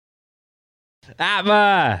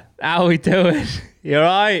APMA, how are we doing? You all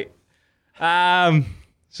right?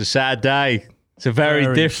 It's a sad day. It's a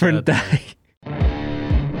very different day.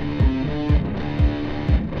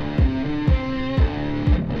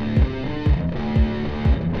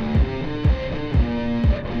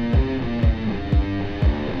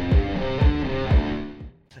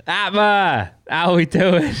 APMA, how are we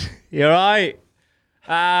doing? You all right?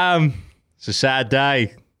 It's a sad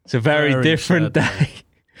day. It's a very different day.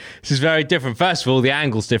 This is very different. First of all, the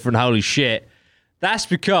angle's different. Holy shit. That's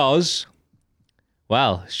because,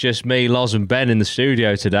 well, it's just me, Loz, and Ben in the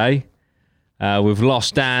studio today. We've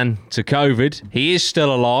lost Dan to COVID. He is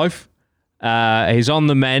still alive. He's on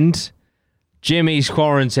the mend. Jimmy's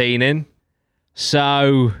quarantining.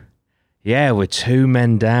 So, yeah, we're 2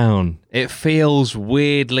 men down. It feels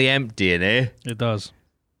weirdly empty in here. It does.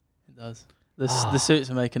 It does. The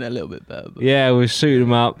suits are making it a little bit better. But... Yeah, we've suited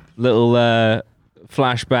them up. Little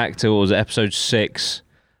flashback to, what was it, episode 6,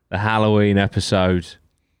 the Halloween episode.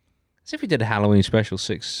 As if we did a Halloween special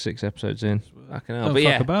 6 episodes in. Fucking hell. But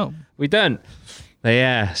yeah, we don't. But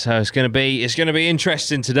yeah, so it's gonna be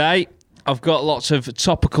interesting today. I've got lots of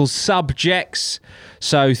topical subjects,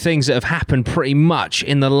 so things that have happened pretty much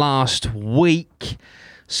in the last week.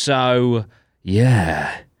 So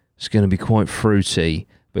yeah, it's gonna be quite fruity.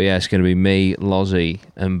 But yeah, it's going to be me, Lozzy,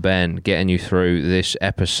 and Ben getting you through this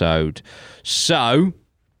episode. So,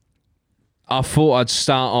 I thought I'd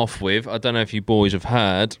start off with, I don't know if you boys have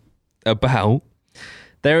heard about,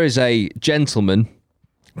 there is a gentleman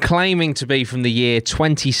claiming to be from the year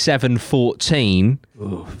 2714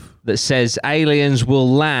 that says aliens will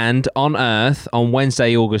land on Earth on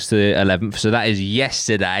Wednesday, August the 11th. So that is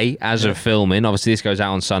yesterday as of filming. Obviously, this goes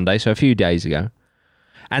out on Sunday, so a few days ago.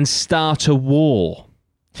 And start a war.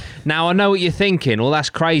 Now, I know what you're thinking. Well, that's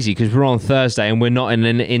crazy because we're on Thursday and we're not in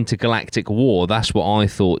an intergalactic war. That's what I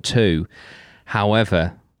thought too.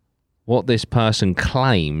 However, what this person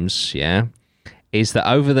claims, is that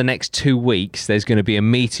over the next 2 weeks, there's going to be a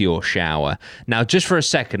meteor shower. Now, just for a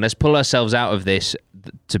second, let's pull ourselves out of this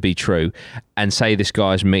to be true and say this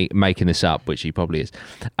guy's making this up, which he probably is.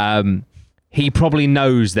 He probably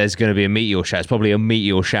knows there's going to be a meteor shower. It's probably a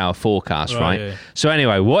meteor shower forecast, right? Yeah. So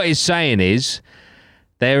anyway, what he's saying is,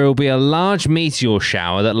 there will be a large meteor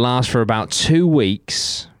shower that lasts for about 2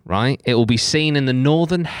 weeks, right? It will be seen in the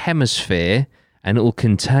northern hemisphere and it will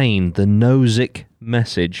contain the Nozick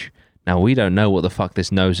message. Now, we don't know what the fuck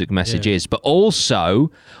this Nozick message is, but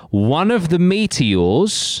also one of the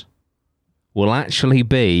meteors will actually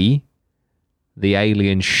be the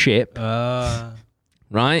alien ship,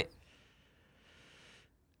 right?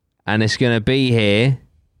 And it's going to be here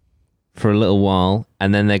for a little while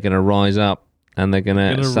and then they're going to rise up. And they're going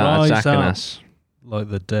to start attacking us. Like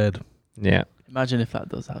the dead. Yeah. Imagine if that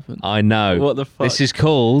does happen. I know. What the fuck? This is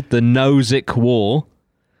called the Nozick War.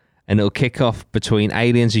 And it'll kick off between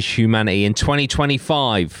aliens and humanity in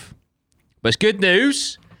 2025. But it's good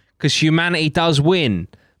news, because humanity does win,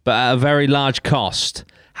 but at a very large cost.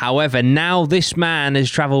 However, now this man has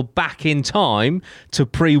travelled back in time to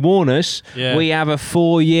pre-warn us. Yeah. We have a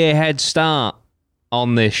 4-year head start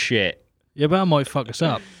on this shit. Yeah, but that might fuck us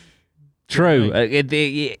up. True.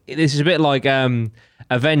 This is a bit like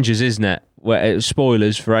Avengers, isn't it? Where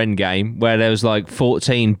spoilers for Endgame, where there was like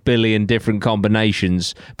 14 billion different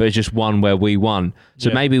combinations, but it's just one where we won.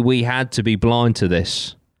 So maybe we had to be blind to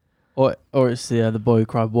this. Or it's the boy who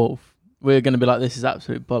cried wolf. We're going to be like, this is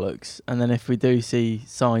absolute bollocks. And then if we do see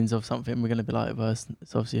signs of something, we're going to be like, well, it's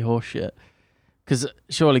obviously horseshit. Because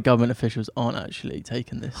surely government officials aren't actually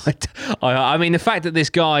taking this. I mean, the fact that this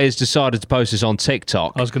guy has decided to post this on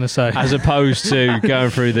TikTok, I was going to say, as opposed to going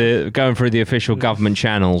through the official government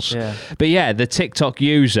channels. Yeah. But yeah, the TikTok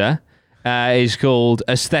user is called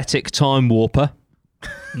Aesthetic Time Warper.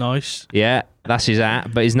 Nice. Yeah, that's his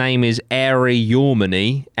app. But his name is Airy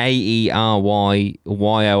Yormany, AERYYORMANY.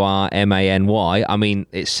 I mean,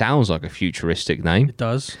 it sounds like a futuristic name. It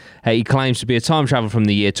does. He claims to be a time traveler from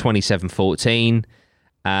the year 2714.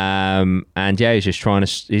 And yeah, he's just trying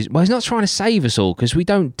to... he's not trying to save us all, because we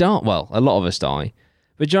don't die. Well, a lot of us die.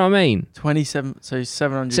 But do you know what I mean? 27, so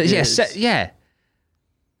 700 years. Yeah.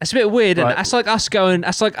 That's a bit weird, right. Isn't it? That's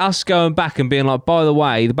like us going back and being like, by the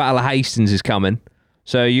way, the Battle of Hastings is coming.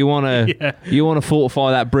 So you want to fortify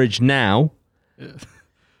that bridge now?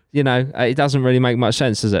 You know, it doesn't really make much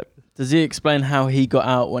sense, does it? Does he explain how he got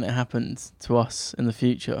out when it happened to us in the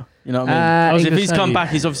future? You know what I mean? If he's come back,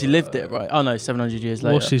 he's obviously lived it, right? Oh no, 700 years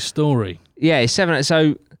later. What's his story? Yeah, it's 700.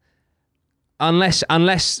 So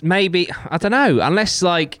unless maybe, I don't know, unless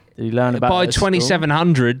like did he learn about by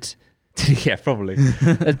 2700. Yeah, probably.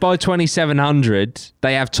 By 2700,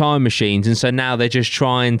 they have time machines, and so now they're just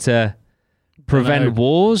trying to prevent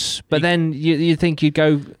wars, but then you think you'd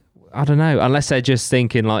go, I don't know, unless they're just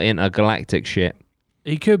thinking like intergalactic shit.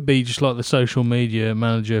 He could be just like the social media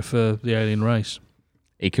manager for the alien race.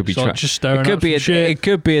 He could be just stirring it could up be some shit. It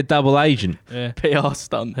could be a double agent. Yeah. PR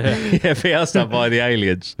stunt. Yeah, PR stunt by the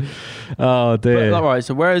aliens. Oh dear. But, right,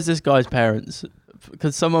 so where is this guy's parents?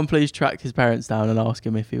 Could someone please track his parents down and ask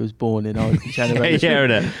him if he was born in our generation? Yeah,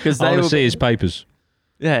 innit? Because I want to see his papers.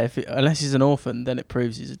 Yeah, unless he's an orphan, then it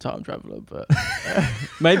proves he's a time traveller. But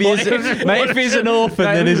maybe What if he's an orphan,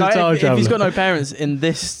 then he's a time traveller? If he's got no parents in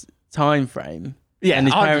this time frame, yeah, and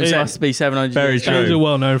his parents must be 700 Very years true. It's a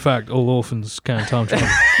well-known fact. All orphans can time travel.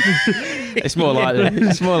 It's more likely.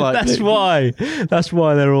 It's more likely. That's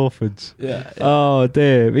why they're orphans. Yeah. Oh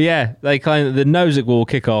dear. But yeah, they claim that the Nozick War will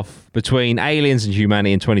kick off between aliens and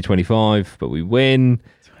humanity in 2025, but we win.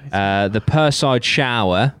 The Perseid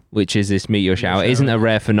shower, which is this meteor shower, isn't a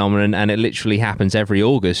rare phenomenon, and it literally happens every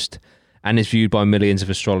August and is viewed by millions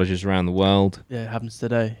of astrologers around the world. Yeah, it happens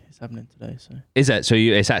today. It's happening today. So Is it? So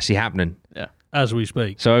it's actually happening? yeah. As we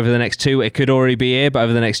speak. So over the next it could already be here, but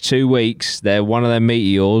over the next 2 weeks, one of their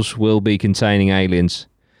meteors will be containing aliens.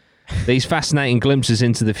 These fascinating glimpses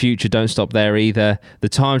into the future don't stop there either. The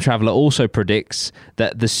time traveller also predicts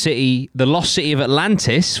that the lost city of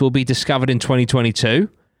Atlantis will be discovered in 2022.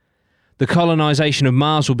 The colonisation of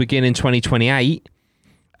Mars will begin in 2028.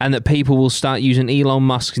 And that people will start using Elon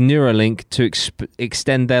Musk's Neuralink to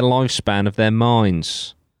extend their lifespan of their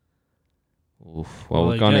minds. Oof. Well,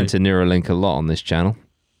 we've gone into Neuralink a lot on this channel.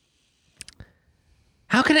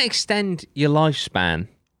 How can it extend your lifespan?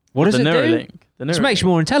 What does it do? It just makes you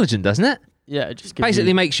more intelligent, doesn't it? Yeah, it just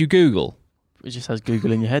basically makes you Google. It just has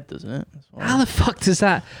Google in your head, doesn't it? How the fuck does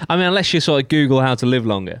that? I mean, unless you sort of Google how to live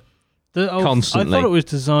longer. Constantly. I thought it was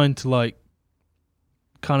designed to like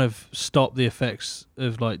kind of stop the effects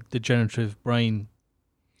of like degenerative brain.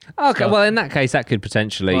 Okay, stuff. well, in that case, that could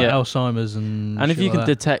potentially... Like Alzheimer's and if you like could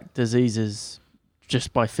detect diseases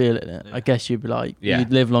just by feeling it, I guess you'd be like,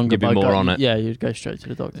 you'd live longer. You'd be more on it. Yeah, you'd go straight to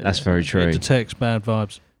the doctor. That's very true. It detects bad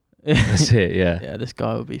vibes. That's it, yeah. Yeah, this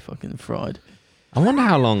guy would be fucking fried. I wonder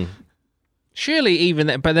how long... Surely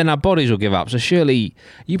but then our bodies will give up. So surely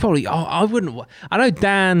you probably... Oh, I wouldn't... I know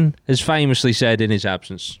Dan has famously said in his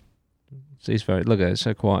absence... He's very... Look at it, it's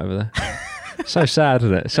so quiet over there. So sad,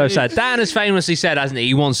 isn't it? So sad. Dan has famously said, hasn't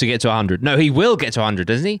he wants to get to 100. No, he will get to 100,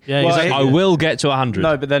 doesn't he? Yeah, he's like, I will get to 100.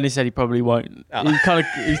 No, but then he said he probably won't. I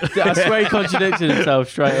swear he contradicted himself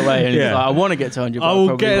straight away. And he's like, I want to get to 100. I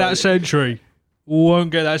will get that century.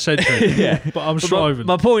 Won't get that century. Yeah. But I'm striving.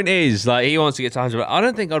 My point is, like, he wants to get to 100, but I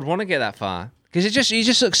don't think I'd want to get that far. Because he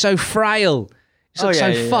just looks so frail. He looks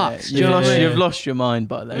so fucked. You've lost your mind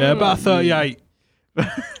by then. Yeah, about 38.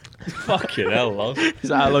 Fucking hell, Loz. Is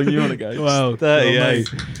that how long you want to go? Well, 38.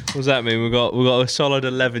 What does that mean? We've got a solid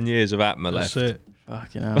 11 years of APMA left. That's it.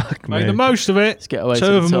 Fucking hell. Fuck Make me. the most of it. Let's get away. 2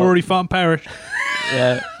 of them already fucking perished.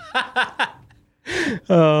 Yeah.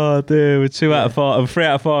 Oh dear, we're 2 out of 5. I'm 3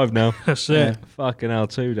 out of 5 now. That's it. Fucking hell,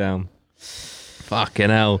 2 down. Fucking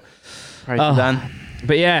hell. Pray for Dan.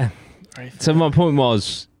 But yeah, so my point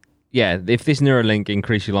was, if this Neuralink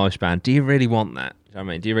increased your lifespan, do you really want that? I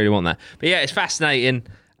mean, do you really want that? But yeah, it's fascinating.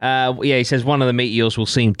 He says one of the meteors will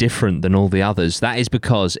seem different than all the others. That is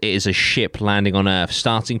because it is a ship landing on Earth,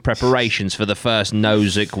 starting preparations for the first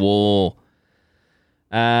Nozick War.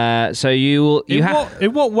 So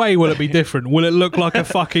in what way will it be different? Will it look like a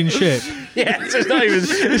fucking ship? Yeah,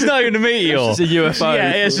 it's not even a meteor. It's a UFO.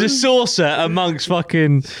 Yeah, it's a saucer amongst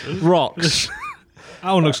fucking rocks.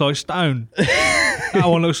 That one looks like stone. That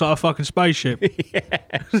one looks like a fucking spaceship.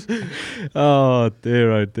 Yes. Oh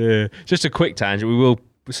dear. Just a quick tangent. We will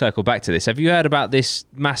circle back to this. Have you heard about this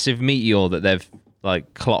massive meteor that they've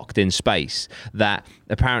like clocked in space? That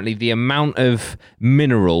apparently the amount of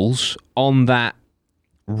minerals on that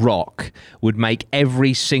rock would make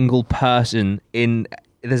every single person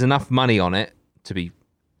there's enough money on it to be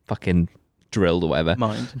fucking drilled or whatever,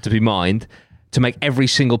 to be mined, to make every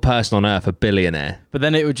single person on Earth a billionaire. But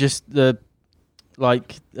then it would just the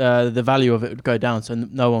value of it would go down, so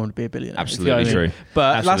no one would be a billionaire. Absolutely true.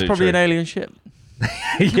 But Absolutely that's probably true. an alien ship.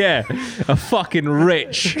 Yeah, a fucking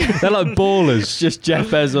rich. They're like ballers. Just Jeff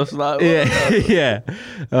Bezos, like yeah.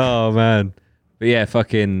 Oh man. But yeah,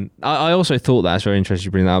 fucking. I also thought that's very interesting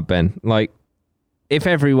to bring that up, Ben. Like, if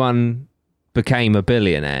everyone became a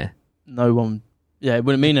billionaire, no one. Yeah, it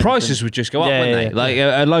wouldn't mean anything. Prices would just go up, wouldn't they? Like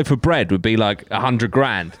a loaf of bread would be like 100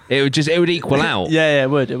 grand. It would equal out. Yeah, it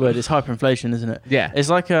would. It's hyperinflation, isn't it? Yeah. It's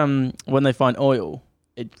like when they find oil,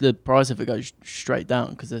 the price of it goes straight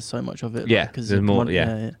down because there's so much of it. Yeah, because there's more.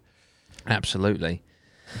 Yeah. Absolutely.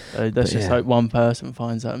 So let's just hope one person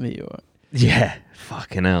finds that meteor. Yeah,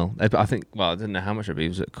 fucking hell. I think. Well, I didn't know how much it'd be.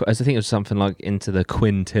 I think it was something like into the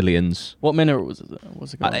quintillions. What minerals was it?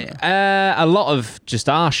 What's it called? A lot of just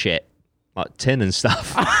our shit, like tin and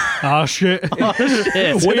stuff. Ah, shit. Oh,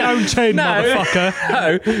 shit. We own tin,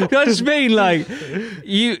 motherfucker. No, I just mean like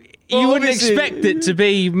you wouldn't expect it to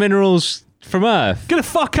be minerals from Earth. Get the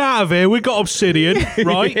fuck out of here. We got obsidian,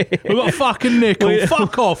 right? We got fucking nickel.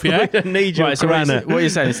 Fuck off, yeah? We don't need your Right, so granite. what you're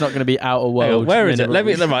saying? It's not going to be outer world. Where is it?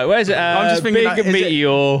 minerals. Where's it? I'm just thinking, big like, is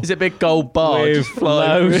meteor Is it a big gold bar with just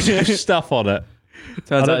flying loads through? of stuff on it.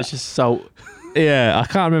 Turns out it's just salt. Yeah, I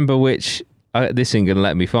can't remember which. This ain't gonna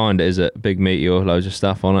let me find it. Is it big meteor? Loads of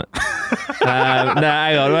stuff on it. No,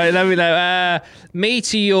 hang on. Wait, let me know.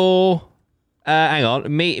 Meteor. Hang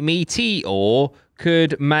on. Meteor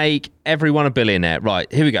could make everyone a billionaire.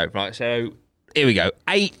 Right. Here we go. Right. So here we go.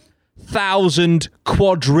 8,000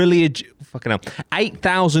 quadrillion. Fucking hell.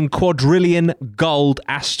 8,000 quadrillion gold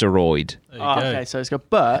asteroid. Okay, so it's got.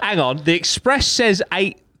 But Hang on. The Express says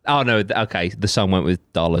 8. Oh no. Okay. The Sun went with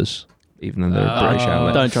dollars. Even though they're British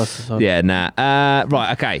outlet. don't trust the sun. Yeah, nah.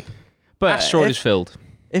 Right, okay. But Asteroid is filled.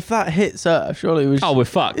 if that hits Earth, surely we. Oh, we're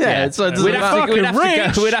fucked. Yeah, so it doesn't we'd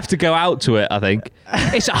matter. have to go out to it. I think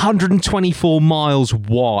it's 124 miles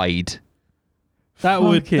wide. That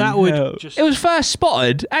would hell. just. It was first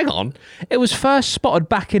spotted. Hang on, it was first spotted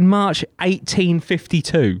back in March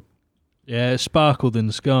 1852. Yeah, it sparkled in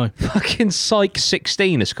the sky. Fucking Psyche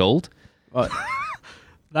 16 it's called. Right.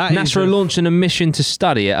 That is NASA are launching a mission to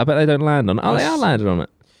study it. I bet they don't land on it. Oh, they are landed on it.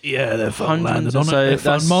 Yeah, they're fucking Hundreds landed on of- it. so They're fucking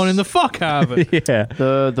that's- mining the fuck out of it. Yeah.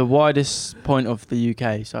 The widest point of the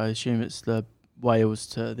UK, so I assume it's the Wales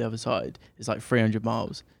to the other side, is like 300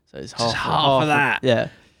 miles. So it's half, half of that. Yeah.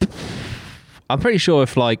 I'm pretty sure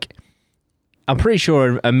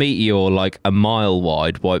a meteor like a mile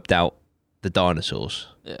wide wiped out the dinosaurs.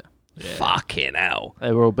 Yeah. Fucking hell.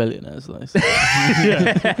 They were all billionaires, though. So.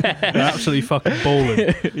 They're absolutely fucking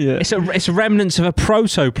balling. Yeah. It's remnants of a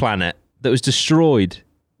protoplanet that was destroyed.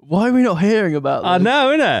 Why are we not hearing about this? I know,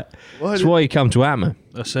 innit? That's why you come to APMA.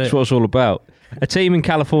 That's That's it. what it's all about. A team in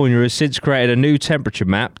California has since created a new temperature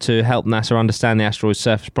map to help NASA understand the asteroid's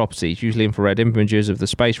surface properties. Usually infrared images of the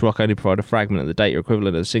space rock only provide a fragment of the data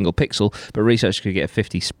equivalent of a single pixel, but researchers could get a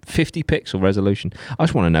 50 pixel resolution. I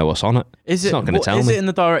just want to know what's on it. Is It's not going to tell Is me. it in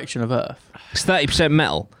the direction of Earth? It's 30%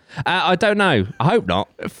 metal. I don't know. I hope not.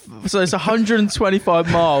 So it's a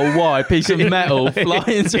 125-mile wide piece of metal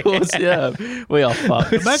flying towards the Earth. We are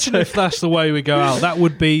fucked. Imagine if that's the way we go out. That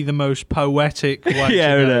would be the most poetic way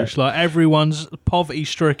Yeah, to go. innit? It's like everyone's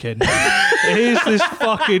poverty-stricken. Here's this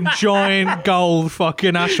fucking giant gold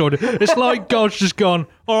fucking asteroid. It's like God's just gone,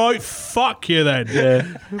 all right, fuck you then. Yeah.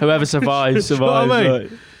 Whoever survives, Do you know what survives. I mean?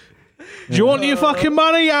 Right. Do you want your fucking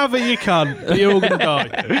money? Have it, you cunt. But you're all going to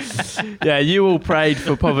die. Yeah, you all prayed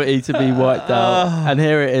for poverty to be wiped out, and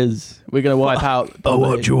here it is. We're going to wipe out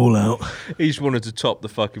poverty. all out. He just wanted to top the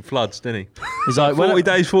fucking floods, didn't he? He's like, 40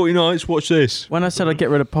 days, 40 nights, watch this. when I said I'd get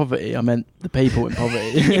rid of poverty, I meant the people in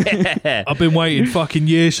poverty. Yeah. I've been waiting fucking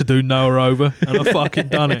years to do Noah over, and I've fucking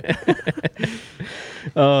done it.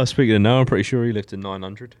 Oh, speaking of Noah, I'm pretty sure he lived to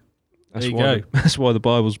 900. That's There you why go. That's why the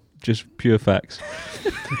Bible's just pure facts.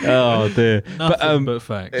 Oh, dear. Nothing but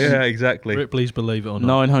facts. Yeah, exactly. Ripley's believe it or not.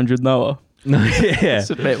 900 Noah. No, yeah. It's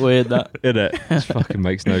a bit weird, that. It just fucking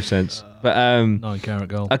makes no sense. But 9-carat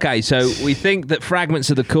gold. okay, so we think that fragments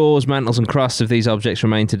of the cores, mantles, and crusts of these objects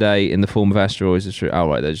remain today in the form of asteroids. It's true. Oh,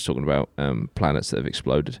 right, they're just talking about planets that have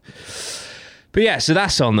exploded. But yeah, so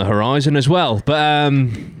that's on the horizon as well. But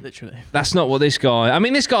Literally. that's not what this guy. I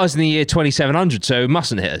mean, this guy's in the year 2700, so it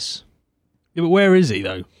mustn't hit us. Yeah, but where is he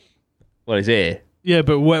though? Well, he's here. Yeah,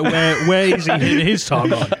 but where is he in his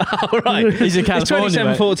timeline? All right, He's in it's California,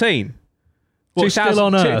 mate. 2714. What's still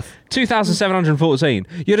on Earth? 2714.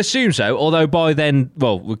 You'd assume so, although by then,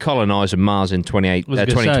 well, we're colonising Mars in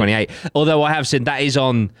 2028. Although I have seen that is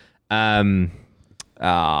on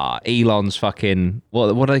Elon's fucking,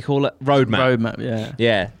 what do they call it? Roadmap. Roadmap, yeah.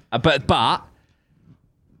 Yeah. But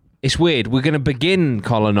it's weird. We're going to begin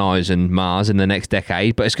colonising Mars in the next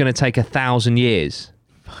decade, but it's going to take 1,000 years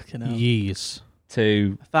Fucking hell. Years.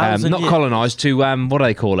 to 1,000 not years? colonise, to, what do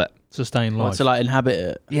they call it? Sustain What, life. to like inhabit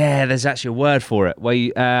it? Yeah, there's actually a word for it where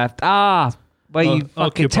you where you fucking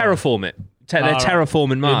occupy. terraform it. They're Right.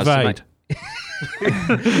 terraforming Mars. Invade.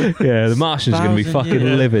 Yeah, the Martians are going to be 1,000 fucking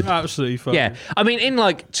years. livid. Absolutely fucking. Yeah, I mean, in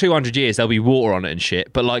like 200 years there'll be water on it and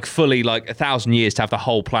shit, but like fully like 1,000 years to have the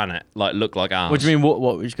whole planet like look like ours. What do you mean, what?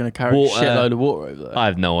 We're just going to carry Water. a shitload of water over there? I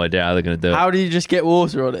have no idea how they're going to do it. How do you just get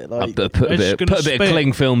water on it? I'll Like, put a It's bit gonna of spit.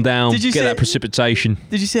 cling film down, Did you get see that it? precipitation.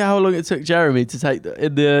 did you see how long it took Jeremy to take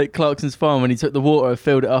in the Clarkson's farm when he took the water,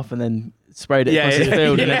 filled it up, and then sprayed it across his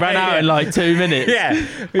field and it ran out in like 2 minutes. Yeah.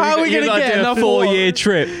 How are we going to get enough 4-year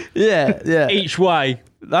trip? Yeah. Each way.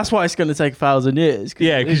 That's why it's going to take 1,000 years.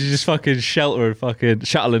 Yeah, because you just fucking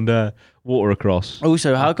shuttling water across.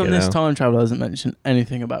 Also, how come this time traveler hasn't mentioned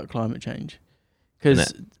anything about climate change?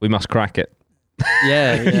 Because we must crack it.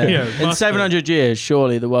 Yeah. In 700 years,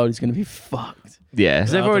 surely the world is going to be fucked. Yeah.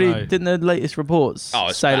 Because they've already, didn't the latest reports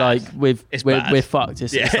say, bad. like, we're fucked.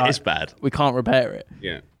 It's bad. We can't repair it.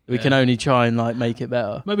 Yeah. We can only try and, like, make it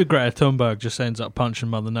better. Maybe Greta Thunberg just ends up punching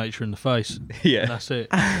Mother Nature in the face. Yeah. And that's it.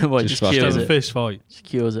 Well, just cures a it. fist fight. Just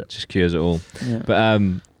cures it. Just cures it all.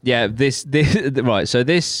 Yeah. But, this right, so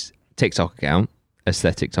this TikTok account,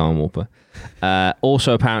 Aesthetic Time Warper,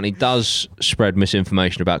 also apparently does spread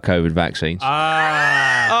misinformation about COVID vaccines. Right.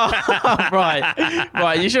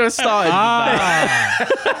 You should have started with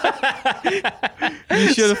that. You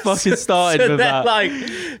should have fucking started with that.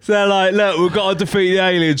 They're like, look, we've got to defeat the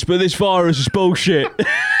aliens, but this virus is bullshit.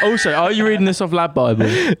 Also, are you reading this off Lab Bible?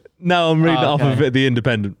 No, I'm reading it off of The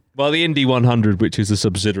Independent. Well, the Indy 100, which is a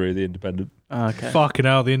subsidiary of The Independent. Okay. Fucking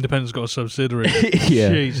hell, The Independent's got a subsidiary. Yeah,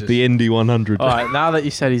 Jesus. the Indy 100. All right, now that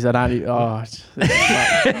you said he's an anti...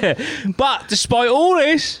 But despite all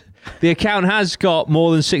this, the account has got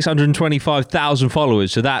more than 625,000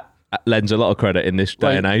 followers, so that lends a lot of credit in this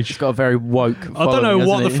day and age. He's got a very woke I don't know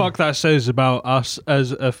what the fuck that says about us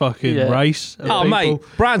as a fucking race. Oh, mate,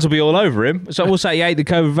 brands will be all over him. So we'll say he ate the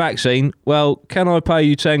COVID vaccine. Well, can I pay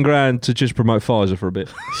you 10 grand to just promote Pfizer for a bit?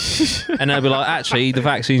 And they'll be like, actually, the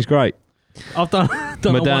vaccine's great. I've done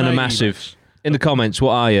Moderna massive. In the comments,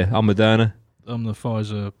 what are you? I'm Moderna. I'm the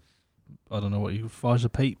Pfizer. I don't know what you Pfizer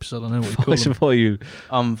peeps. I don't know what you call them. For you.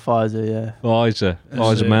 I'm Pfizer, yeah.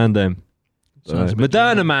 Pfizer man them.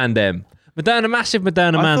 Moderna man them. Moderna massive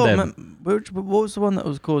Moderna man them. What was the one that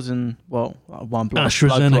was causing one blood?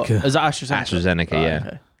 AstraZeneca. Is that AstraZeneca? AstraZeneca, yeah.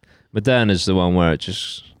 Okay. Moderna's the one where it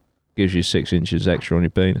just gives you 6 inches extra on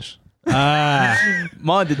your penis.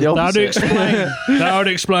 Mine did the opposite. That would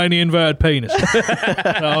explain the inverted penis.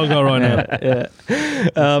 I'll go right now. Yeah.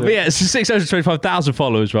 But yeah, it's 625,000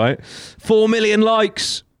 followers, right? 4 million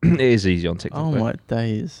likes. It is easy on TikTok. Oh my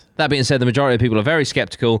days. That being said, the majority of people are very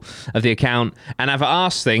skeptical of the account and have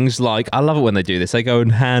asked things like, I love it when they do this, they go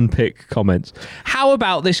and handpick comments. How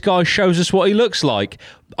about this guy shows us what he looks like?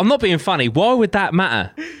 I'm not being funny. Why would that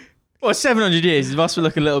matter? Well, 700 years, it must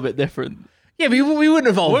look a little bit different. Yeah, but we wouldn't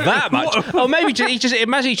evolve that much. Or maybe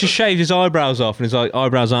imagine he just shaved his eyebrows off and he's like,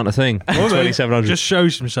 eyebrows aren't a thing. 2700. Just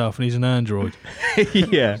shows himself and he's an android.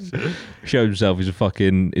 Yeah. Shows himself he's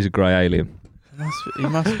a grey alien. He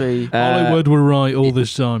must be. Hollywood were right all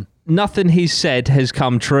this time. Nothing he's said has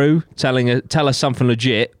come true. Tell us something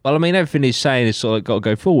legit. Well, I mean, everything he's saying is sort of got to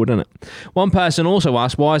go forward, isn't it? One person also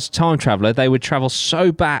asked why, as a time traveller, they would travel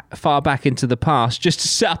so far back into the past just to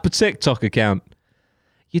set up a TikTok account.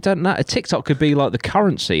 You don't know. A TikTok could be like the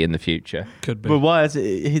currency in the future. Could be. But why is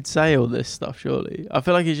it? He'd say all this stuff, surely. I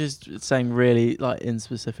feel like he's just saying really like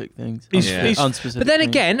inspecific things. Unspecific. But then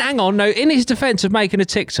again, hang on. No, in his defence of making a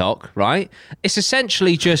TikTok, right? It's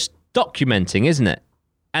essentially just documenting, isn't it?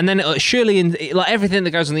 And then surely, like everything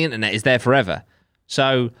that goes on the internet is there forever.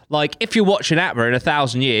 So, like, if you're watching APMA in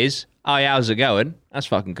 1,000 years, how's it going? That's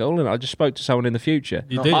fucking cool. And I just spoke to someone in the future.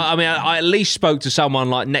 You did. I mean, I at least spoke to someone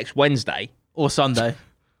like next Wednesday or Sunday.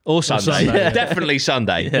 Or Sunday. Yeah. Definitely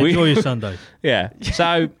Sunday. Yeah. Enjoy your Sunday. Yeah.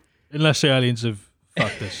 So, unless the aliens have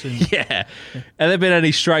fucked us. Yeah. Have there been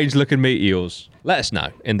any strange looking meteors? Let us know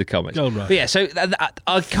in the comments. Oh, right. But yeah, so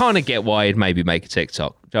I kind of get why he'd maybe make a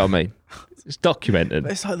TikTok. Do you know what I mean? It's documented.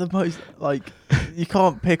 It's like the most, like, you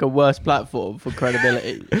can't pick a worse platform for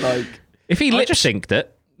credibility. Like, if he lip synced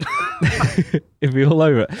it, it'd be all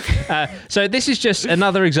over it. So this is just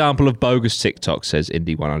another example of bogus TikTok, says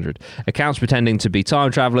Indy 100. Accounts pretending to be time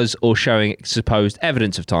travelers or showing supposed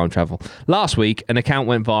evidence of time travel. Last week, an account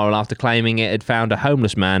went viral after claiming it had found a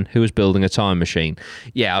homeless man who was building a time machine.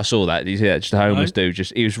 Yeah, I saw that. You see that? Just a homeless dude.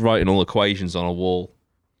 He was writing all equations on a wall.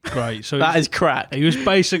 Great. So that is crack. He was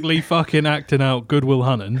basically fucking acting out Good Will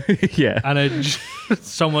Hunting. Yeah. And then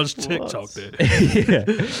someone's TikToked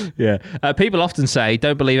it. Yeah. People often say,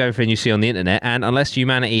 don't believe everything you see on the internet, and unless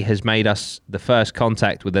humanity has made us the first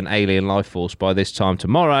contact with an alien life force by this time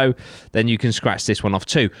tomorrow, then you can scratch this one off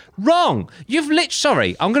too. Wrong!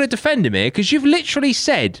 Sorry, I'm going to defend him here, because you've literally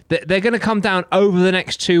said that they're going to come down over the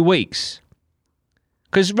next 2 weeks.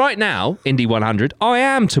 Because right now, Indy 100, I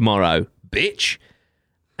am tomorrow, bitch.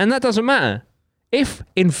 And that doesn't matter. If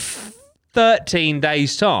in 13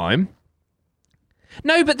 days' time...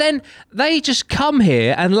 No, but then they just come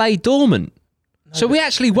here and lay dormant. No, so we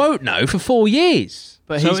actually won't know for 4 years.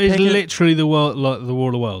 But so it's literally the world, like the War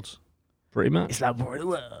of the Worlds? Pretty much. It's like War of the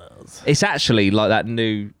Worlds. It's actually like that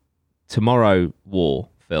new Tomorrow War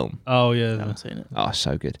film. Oh I yeah. haven't seen it. Oh,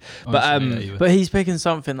 so good. But But he's picking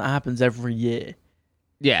something that happens every year.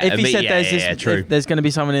 Yeah, If he said true. there's going to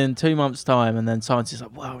be someone in 2 months' time, and then scientists are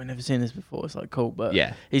like, wow, we've never seen this before. It's like, cool. But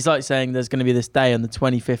Yeah. he's like saying there's going to be this day on the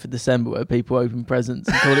 25th of December where people open presents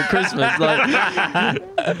and call it Christmas. Like,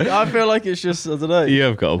 I feel like it's just, I don't know. You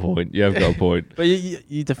have got a point. But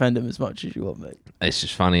you defend him as much as you want, mate. It's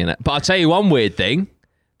just funny, innit? But I'll tell you one weird thing.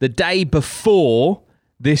 The day before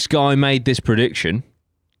this guy made this prediction,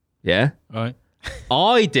 yeah, right.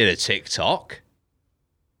 I did a TikTok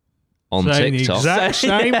on Saying TikTok. the exact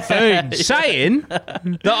same thing. saying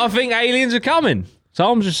that I think aliens are coming.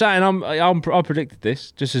 So I'm just saying I predicted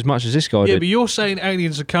this just as much as this guy Yeah, did. but you're saying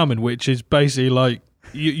aliens are coming, which is basically like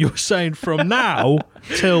you're saying from now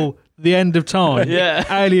till the end of time,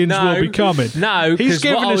 aliens will be coming. No, he's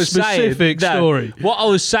giving a specific story. What I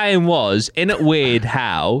was saying was, in it weird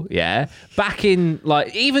how, back in,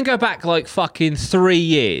 like, even go back like fucking 3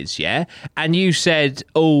 years, and you said,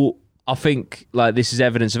 oh, I think like this is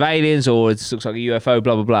evidence of aliens, or it looks like a UFO,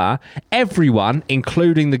 blah, blah, blah. Everyone,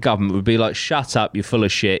 including the government, would be like, shut up, you're full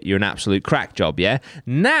of shit, you're an absolute crack job,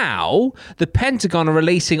 Now, the Pentagon are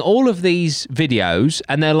releasing all of these videos,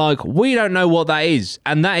 and they're like, we don't know what that is,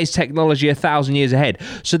 and that is technology 1,000 years ahead.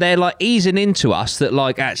 So they're like easing into us that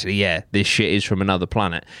like, actually, this shit is from another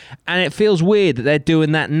planet. And it feels weird that they're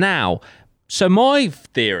doing that now. So my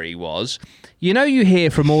theory was, you know, you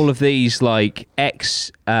hear from all of these like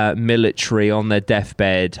ex-military on their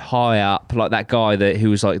deathbed, high up, like that guy who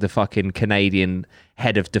was like the fucking Canadian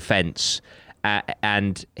head of defense,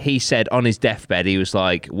 and he said on his deathbed, he was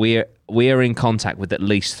like, we are in contact with at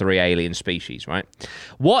least 3 alien species, right?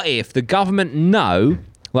 What if the government know,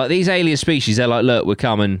 like these alien species, they're like, look, we're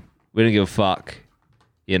coming, we don't give a fuck,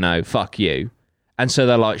 fuck you. And so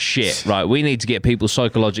they're like, shit, right, we need to get people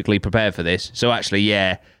psychologically prepared for this. So actually,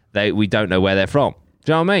 we don't know where they're from.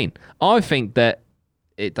 Do you know what I mean? I think that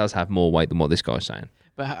it does have more weight than what this guy's saying.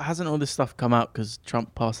 But hasn't all this stuff come out because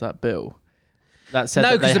Trump passed that bill? That said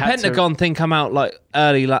no, because the had Pentagon thing come out like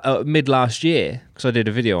mid last year, because I did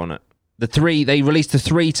a video on it. They released the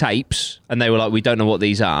 3 tapes, and they were like, we don't know what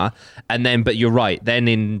these are. And then, but you're right, then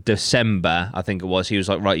in December, I think it was, he was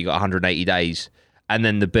like, right, you got 180 days. And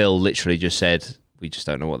then the bill literally just said, we just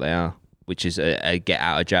don't know what they are, which is a get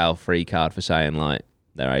out of jail free card for saying like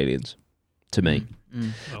they're aliens to me.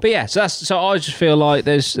 But yeah, so I just feel like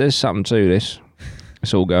there's something to this.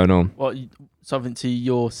 It's all going on. What, something to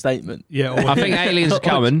your statement? Yeah, I think aliens are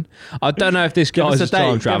coming. I don't know if this guy's a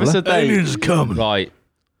time traveller. Aliens are coming. Right.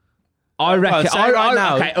 I reckon. Right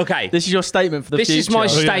now. Okay. This is your statement for the future. This is my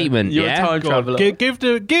statement. You're a time traveller. Give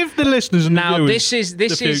the listeners and now. This is the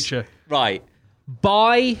future. Right.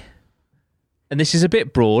 And this is a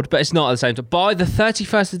bit broad, but it's not at the same time. By the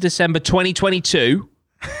 31st of December 2022,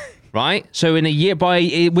 right? So within a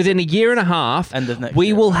year and a half, End of next we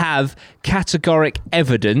year. will have categoric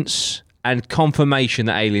evidence and confirmation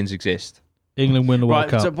that aliens exist. England win the World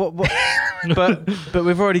Cup. So but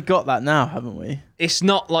we've already got that now, haven't we? It's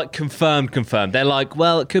not like confirmed. They're like,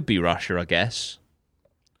 well, it could be Russia, I guess.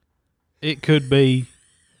 It could be.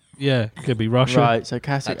 Yeah, it could be Russia. Right, so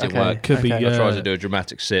Cassie, That didn't okay, work. Could be, okay. I tried to do a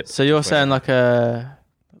dramatic sip. So you're saying like a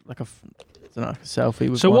I don't know, like a selfie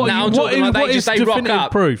with So one. what? Now I'm What talking is- like what is they rock definitive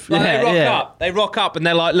up. proof? Like, Yeah. They rock up and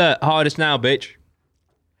they're like, look, hide us now, bitch.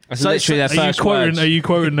 That's literally their first words. Are you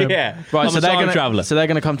quoting them? Yeah. Right, I'm so a they're time gonna traveller. So they're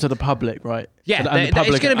gonna come to the public, right? Yeah, So and the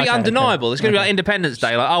public, it's going to be okay, undeniable. okay. It's going to be like Independence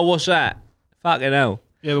Day. Like, oh, what's that? Fucking hell.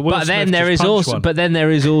 Yeah, but Will But then Smith there just is punched also, one. but then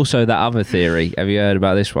there is also that other theory. Have you heard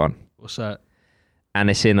about this one? What's that? And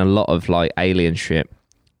it's in a lot of like alien shit.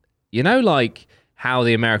 You know, like how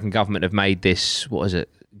the American government have made this, what is it,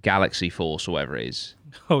 Galaxy Force or whatever it is.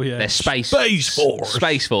 Oh yeah, Their Space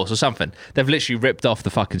Force or something. They've literally ripped off the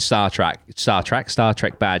fucking Star Trek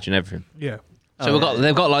badge and everything. Yeah. So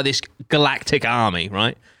they've got like this galactic army,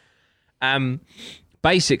 right?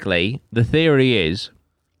 Basically, the theory is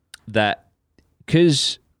that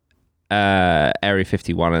because Area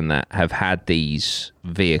 51 and that have had these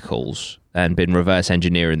vehicles and been reverse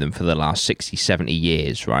engineering them for the last 60, 70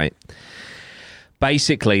 years, right?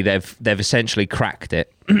 Basically, they've essentially cracked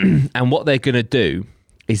it. And what they're going to do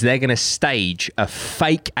is they're going to stage a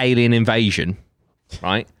fake alien invasion,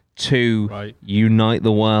 right? To unite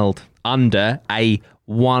the world under a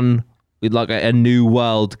new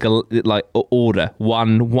world like order,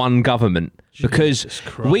 one government. Because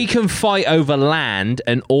we can fight over land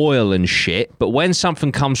and oil and shit, but when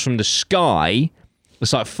something comes from the sky,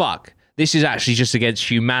 it's like, fuck, this is actually just against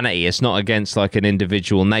humanity. It's not against like an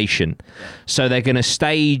individual nation. So they're going to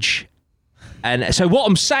stage And so what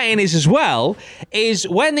I'm saying is as well, is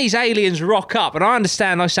when these aliens rock up, and I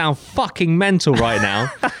understand I sound fucking mental right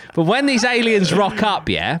now, but when these aliens rock up,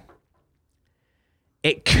 yeah,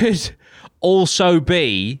 it could also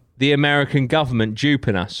be the American government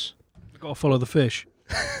duping us. Got to follow the fish.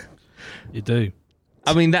 You do.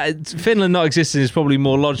 I mean, that Finland not existing is probably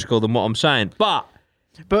more logical than what I'm saying, but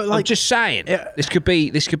like, I'm just saying this could be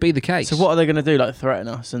the case. So what are they going to do? Like threaten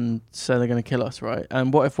us and say they're going to kill us, right?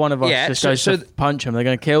 And what if one of us goes to punch them? They're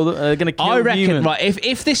going to kill them. They're going to kill. I reckon, human. right?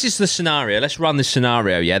 If this is the scenario, let's run this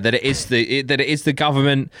scenario. Yeah, that it is the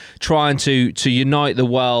government trying to unite the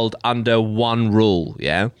world under one rule.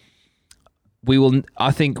 Yeah.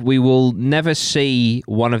 I think we will never see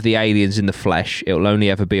one of the aliens in the flesh. It will only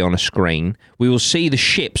ever be on a screen. We will see the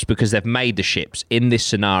ships because they've made the ships in this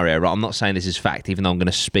scenario. Right? I'm not saying this is fact, even though I'm going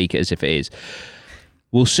to speak it as if it is.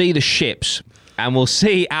 We'll see the ships and we'll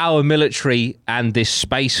see our military and this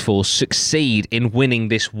space force succeed in winning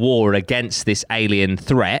this war against this alien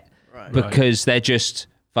threat because they're just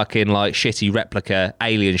fucking like shitty replica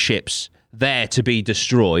alien ships there to be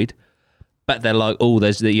destroyed. But they're like, oh,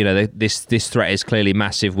 there's this threat is clearly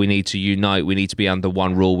massive. We need to unite. We need to be under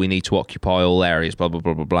one rule. We need to occupy all areas. Blah blah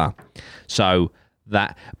blah blah blah. So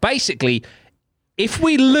that basically, if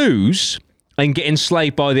we lose and get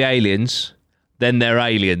enslaved by the aliens, then they're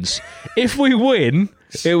aliens. If we win,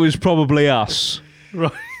 it was probably us.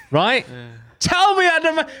 Right? Yeah. Tell me,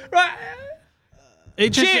 Adam. Right.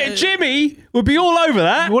 Jimmy would be all over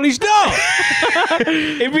that. Well, he's not.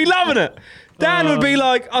 He'd be loving it. Dan would be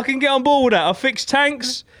like, I can get on board with that. I fix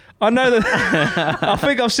tanks. I know that. I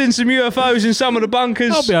think I've seen some UFOs in some of the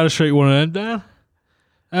bunkers. I'll be able to shoot one of them,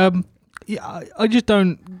 Dan. Yeah, I just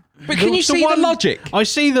don't. But can you see the logic? I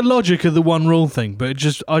see the logic of the one rule thing, but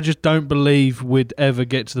I just don't believe we'd ever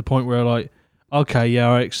get to the point where like, okay,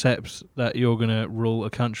 yeah, I accept that you're gonna rule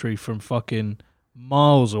a country from fucking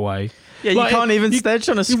miles away. Yeah, like, you can't even stage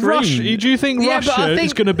on a screen. Do you think Russia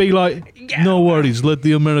is going to be like, no worries, let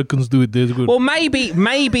the Americans do it? Good. Well,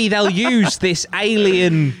 maybe they'll use this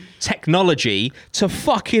alien technology to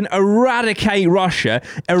fucking eradicate Russia,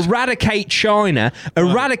 eradicate China,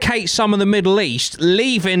 eradicate some of the Middle East,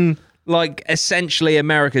 leaving like essentially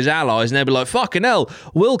America's allies, and they'll be like, fucking hell,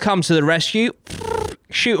 we'll come to the rescue.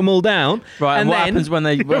 Shoot them all down. Right, and what happens when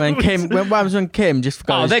Kim just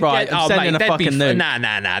goes, I'm sending a fucking nuke?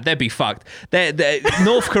 Nah, they'd be fucked.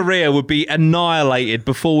 North Korea would be annihilated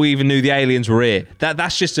before we even knew the aliens were here.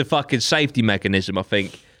 That's just a fucking safety mechanism, I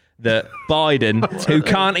think, that Biden, who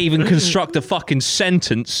can't even construct a fucking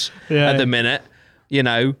sentence at the minute,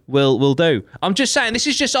 will do. I'm just saying, this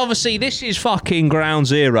is fucking ground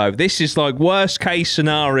zero. This is like worst case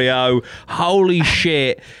scenario. Holy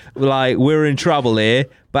shit. Like, we're in trouble here,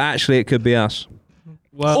 but actually it could be us.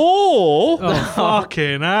 Well,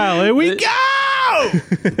 fucking hell, here we go!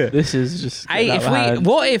 This is just...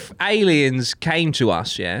 What if aliens came to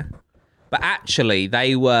us, yeah? But actually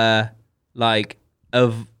they were like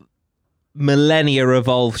of millennia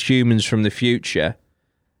evolved humans from the future,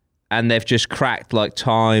 and they've just cracked like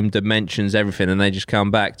time, dimensions, everything, and they just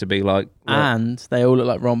come back to be like... What? And they all look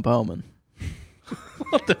like Ron Perlman.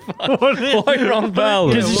 What the fuck? Why Ron Perlman?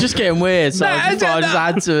 Because it's just getting weird, so I just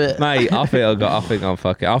add to it. Mate, I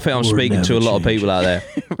think I'm speaking to a lot of people out there.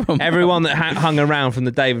 Everyone that hung around from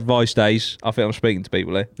the David Weiss days, I think I'm speaking to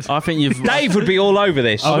people here. I think Dave would be all over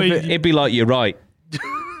this. He'd be like, you're right.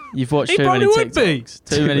 You've watched too many TikToks.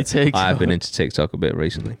 Too many TikToks. I have been into TikTok a bit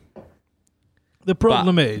recently. The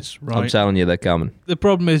problem is, right? I'm telling you, they're coming. The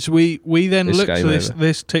problem is, we then look to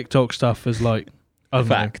this TikTok stuff as like a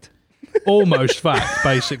fact. Almost fact,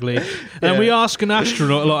 basically. And we ask an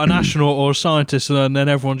astronaut, like an astronaut or a scientist, and then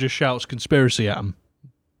everyone just shouts conspiracy at them.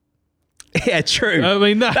 Yeah, true. I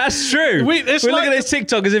mean, that's true. We look at this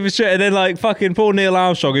TikTok as if it's true, and then like fucking poor Neil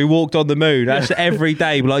Armstrong who walked on the moon. That's every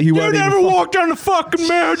day. Like you never walked on the fucking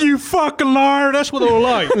moon, you fucking liar. That's what they're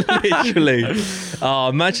like. Literally. Oh,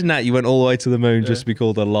 imagine that you went all the way to the moon just to be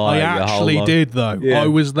called a liar. I actually did though. Yeah. I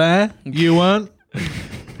was there. You weren't.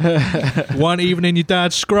 One evening, your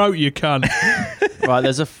dad scrote you, cunt. Right,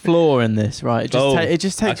 there's a flaw in this. Right, it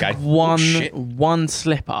just takes one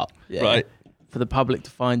slip up. Yeah, right. For the public to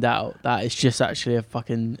find out that it's just actually a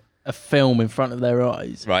film in front of their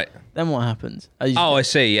eyes. Right. Then what happens? I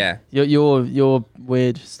see. Yeah. Your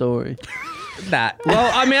weird story. Well,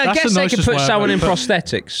 I mean, I guess they could put someone in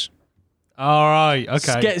prosthetics. All right.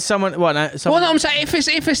 Okay. Get someone. Well, no, I'm saying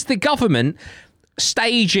if it's the government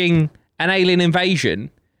staging an alien invasion,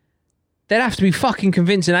 they'd have to be fucking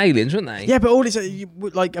convincing aliens, wouldn't they? Yeah, but all this,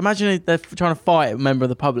 like, imagine if they're trying to fight a member of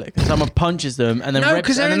the public and someone punches them and then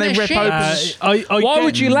they rip open. Why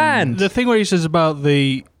would you land? The thing where he says about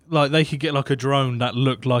the like they could get like a drone that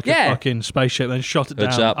looked like a fucking spaceship, then shot it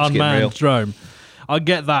Hoods down, up, it's getting real. unmanned drone. I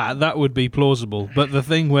get that. That would be plausible. But the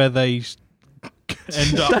thing where they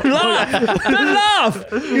end up... Don't laugh!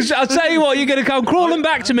 'Cause I'll tell you what, you're going to come crawling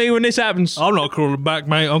back to me when this happens. I'm not crawling back,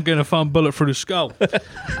 mate. I'm getting a fun bullet through the skull. Hang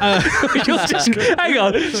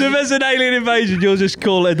on. So if there's an alien invasion, you'll just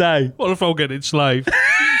call it a day. What if I'll get enslaved?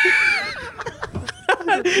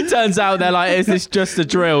 Turns out they're like, is this just a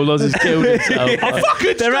drill? Lozzy's killed himself. I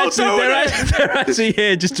fucking They're actually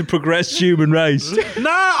here just to progress human race. Nah,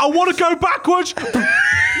 I want to go backwards.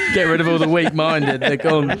 Get rid of all the weak-minded. They're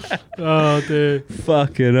gone. Oh, dear.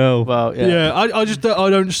 Fucking hell. Well, yeah. Yeah, I just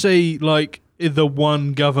don't see, like, the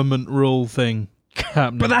one government rule thing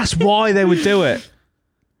happening. But that's why they would do it.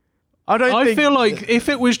 I feel like if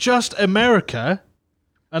it was just America...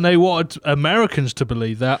 and they wanted Americans to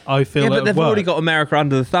believe that, I feel but they've work. already got America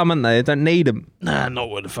under the thumb, haven't they? They don't need them. Nah, not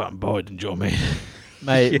with the fucking Biden, do you know what I mean?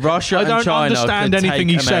 Mate, Russia I and don't China understand could anything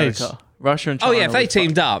take he America. says. Russia and China. Oh yeah, if they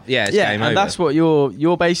teamed up, it's yeah, game and over. that's what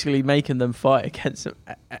you're basically making them fight against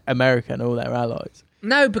America and all their allies.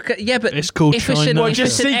 No, because but It's called if it's an, China. if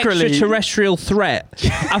it's an Secretly- extraterrestrial threat,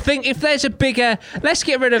 I think if there's a bigger, let's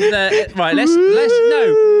get rid of the right. Let's no.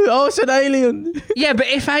 Oh, it's an alien. Yeah, but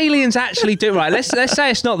if aliens actually do right, let's say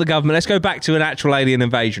it's not the government. Let's go back to an actual alien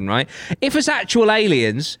invasion, right? If it's actual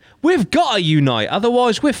aliens, we've got to unite.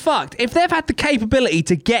 Otherwise, we're fucked. If they've had the capability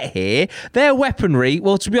to get here, their weaponry,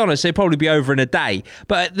 well, to be honest, they'd probably be over in a day.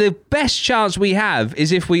 But the best chance we have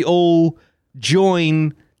is if we all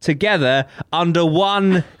join together under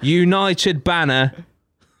one united banner.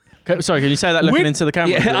 Sorry, can you say that looking into the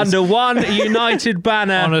camera? Yeah, under one united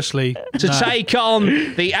banner. Honestly. To take on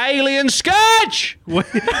the alien scourge.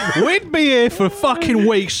 We'd be here for fucking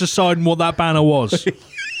weeks deciding what that banner was. Do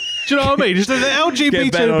you know what I mean? Just the LGBT would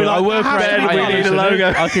be like, we need a logo.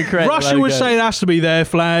 I can create Russia would say it has to be their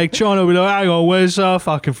flag. China would be like, hang on, where's our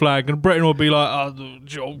fucking flag? And Britain would be like,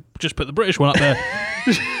 oh, just put the British one up there.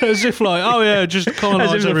 As if like, oh yeah, just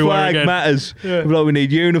colonise As if everywhere the flag again. matters. Yeah. Like we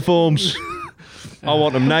need uniforms. I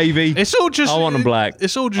want them navy. It's all just. I want them black.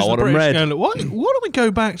 It's all just I the want them British red. going, why don't we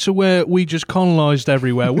go back to where we just colonised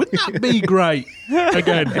everywhere? Wouldn't that be great?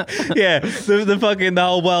 Again. Yeah, the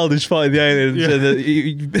whole world is fighting the aliens. Yeah.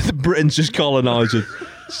 And the Britain's just colonising.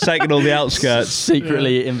 Taking all the outskirts.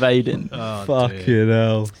 Secretly invading. Oh, Fucking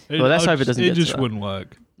hell. Well, let's hope it doesn't It get to just that. wouldn't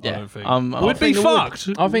work. Yeah. I don't think. I We'd be think it fucked.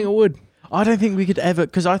 I think it would. I don't think we could ever,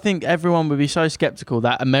 because I think everyone would be so skeptical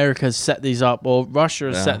that America's set these up or Russia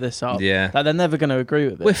has set this up. Yeah. That they're never going to agree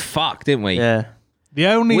with it. We're fucked, didn't we? Yeah, The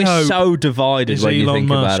only We're hope so divided is when you Elon think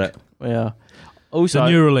Musk. about it. we are. the Also,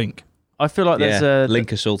 Neuralink. I feel like Yeah,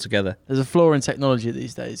 link us all together. there's a flaw in technology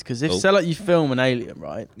these days. Because if, say, like you film an alien,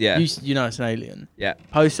 right? Yeah. You know it's an alien. Yeah.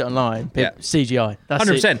 Post it online. Yeah. CGI. That's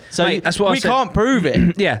 100%. it. So Mate, that's what I we said. can't prove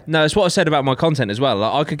it. Yeah, no, that's what I said about my content as well.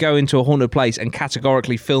 Like, I could go into a haunted place and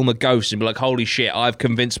categorically film a ghost and be like, holy shit, I've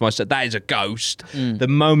convinced myself that is a ghost. The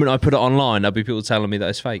moment I put it online, there'll be people telling me that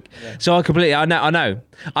it's fake. Yeah. So I know.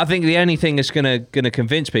 I think the only thing that's gonna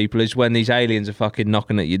convince people is when these aliens are fucking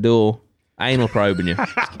knocking at your door, anal probing you.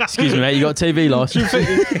 Excuse me, mate. You got a TV license?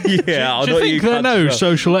 Yeah, Do you think they know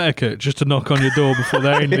social etiquette just to knock on your door before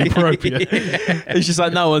they're inappropriate? It's just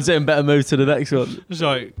like, no one's in. Better move to the next one. It's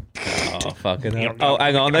like, Oh, fucking hell. Oh,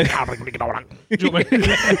 hang on. do you know what I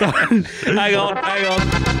mean? hang on.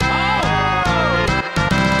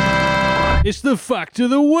 It's the fact of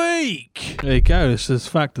the week. There you go. This is the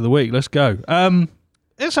fact of the week. Let's go.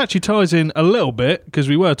 This actually ties in a little bit because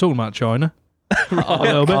we were talking about China. A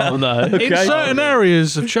little bit. Oh, no. In certain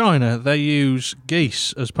areas of China, they use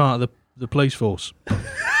geese as part of the police force. They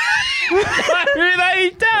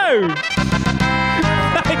do.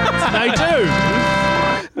 They do.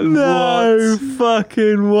 No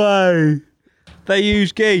fucking way. They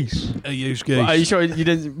use geese. They use geese. Are you sure you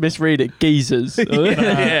didn't misread it? Geezers.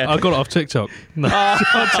 Yeah. I got it off TikTok. No,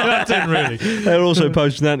 I didn't really. They're also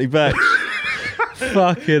posting anti-vax.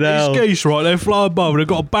 Fucking hell. These geese, right, they fly above and they've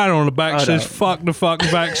got a banner on the back that says fuck the fucking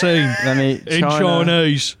vaccine. Let me. In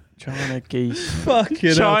Chinese. China geese.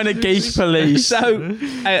 Fucking China geese police. So,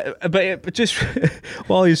 but just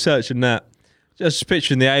while you're searching that, just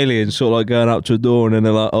picturing the aliens sort of like going up to a door and then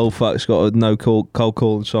they're like, oh fuck, it's got a no cold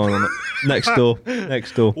calling sign on it. Next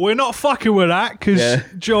door. We're not fucking with that because,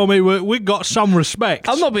 do you know what I mean, we've got some respect.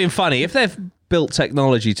 I'm not being funny. If they've built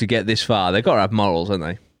technology to get this far, they've got to have morals, haven't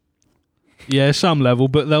they? Yeah, some level,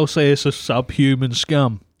 but they'll say it's a subhuman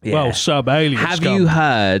scum. Yeah. Well, sub-alien Have scum. you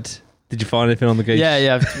heard? Did you find anything on the geese?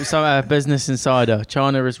 Yeah. So, Business Insider.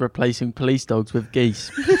 China is replacing police dogs with geese.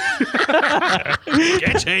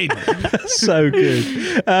 Get in. So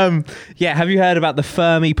good. Yeah, have you heard about the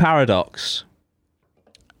Fermi paradox?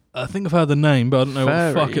 I think I've heard the name, but I don't know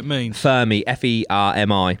what the fuck it means. Fermi,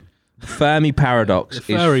 Fermi. Fermi paradox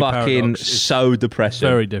is fucking so depressing.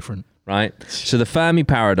 Very different. Right? So the Fermi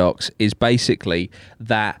paradox is basically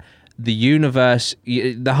that the universe,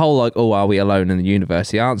 the whole like, oh, are we alone in the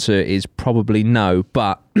universe? The answer is probably no,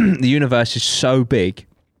 but the universe is so big.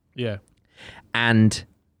 Yeah. And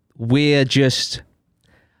we're just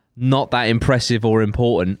not that impressive or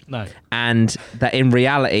important. No. And that in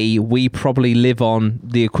reality, we probably live on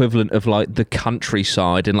the equivalent of like the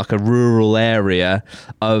countryside in like a rural area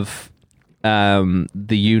of the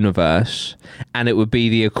universe. And it would be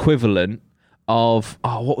the equivalent of,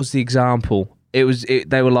 what was the example?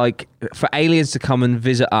 They were like, for aliens to come and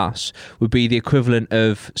visit us would be the equivalent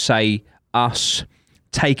of, say, us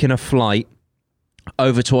taking a flight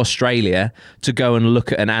over to Australia to go and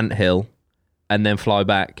look at an anthill and then fly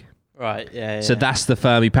back. Right, yeah. So that's the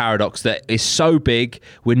Fermi paradox, that is so big,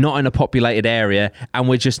 we're not in a populated area, and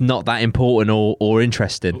we're just not that important or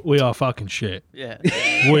interesting. We are fucking shit. Yeah.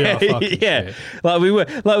 We are fucking shit.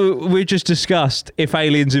 We just discussed, if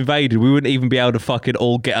aliens invaded, we wouldn't even be able to fucking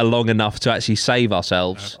all get along enough to actually save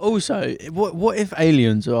ourselves. Also, what if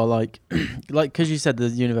aliens are like because you said the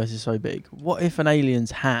universe is so big, what if an alien's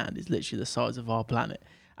hand is literally the size of our planet?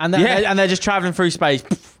 And they're just traveling through space,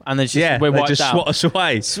 and they're just we're wiped just out. swat us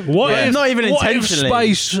away. Not even intentionally. What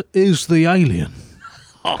if space is the alien?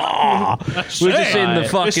 We're just in the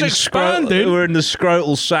fucking we're in the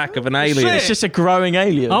scrotal sack of an alien. It's just a growing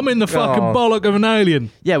alien. I'm in the fucking bollock of an alien.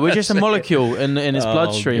 Yeah, we're just a molecule in his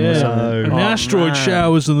bloodstream or something. And the asteroid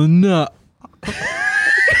showers in the nut.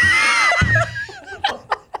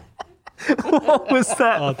 What was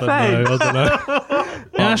that? I don't know.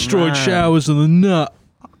 The asteroid showers in the nut.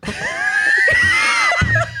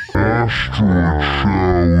 Asteroid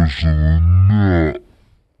showers in the nut.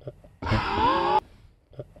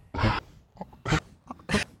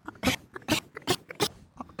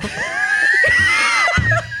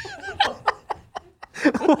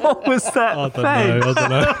 What was that? I don't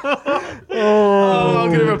know. I'm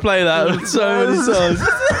going to replay that so many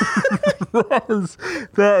times.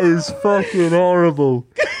 That is fucking horrible.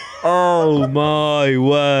 Oh my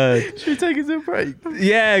word. Should we take it to a break?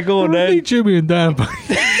 Yeah, go on then. Jimmy and Dan.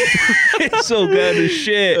 It's all going to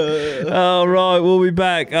shit. All right, we'll be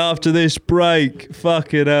back after this break.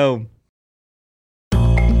 Fucking hell.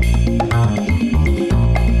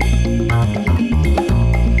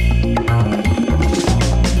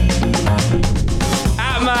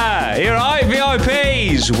 APMA, you're right,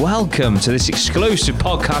 VIPs. Welcome to this exclusive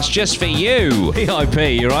podcast just for you.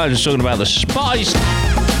 VIP, you're right, I'm just talking about the spice.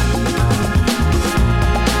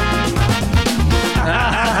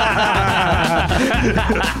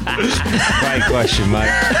 Great question, mate.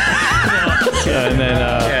 And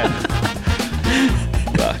then,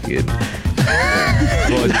 fucking.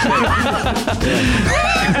 What was it?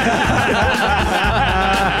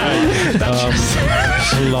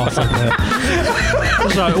 Laugh at that. I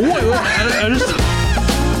was like, what?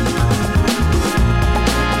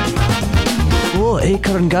 Oh,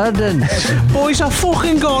 acorn gardens. Boys, I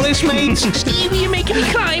fucking got this, mate. Stevie, you're making me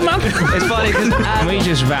cry, man. It's funny because can we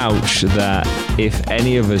just vouch that if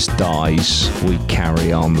any of us dies, we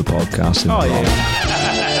carry on the podcast? Oh, yeah.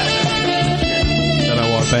 Don't know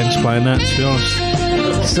why Ben's playing that, to be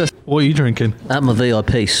honest. What are you drinking? At my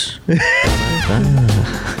VIPs.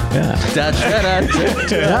 Yeah.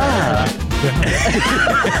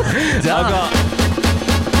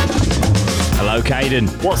 Hello, Caden.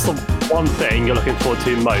 What's the one thing you're looking forward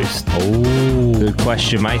to most? Oh, good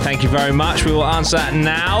question, mate. Thank you very much. We will answer that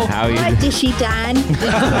now. How are you? Hi, Dishy Dan.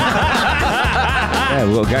 Yeah,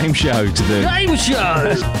 we've got a game show to do. Game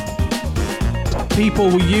show! People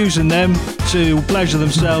were using them to pleasure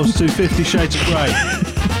themselves to 50 Shades of Grey.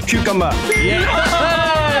 Cucumber.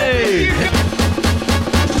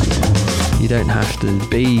 You don't have to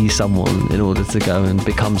be someone in order to go and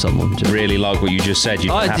become someone. Really like what you just said. You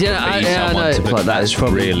don't have to be someone to like that is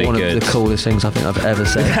probably really one good. of the coolest things I think I've ever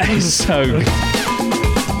said. That is so good.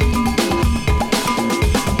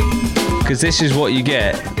 Because this is what you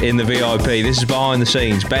get in the VIP. This is behind the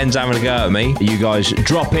scenes. Ben's having a go at me. You guys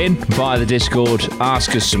drop in via the Discord,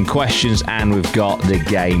 ask us some questions, and we've got the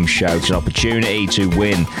game show. It's an opportunity to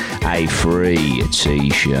win a free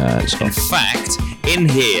t-shirt. In fact, in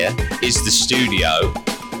here is the studio.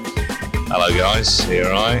 Hello, guys. You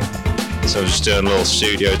all right? So I'm just doing a little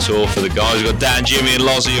studio tour for the guys. We've got Dan, Jimmy, and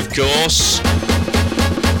Lozzy, of course.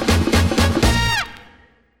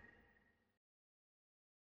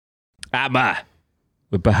 APMA,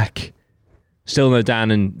 we're back. Still no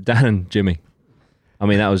Dan and Jimmy. I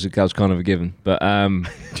mean, that was kind of a given. But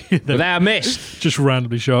without a miss. Just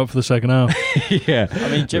randomly show up for the second half. Yeah. I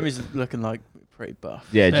mean, Jimmy's looking like pretty buff.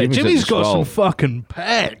 Yeah, Jimmy's got some swole. fucking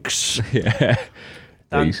pecs. Yeah.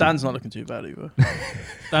 Dan's not looking too bad either.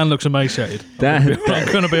 Dan looks emaciated. Dan,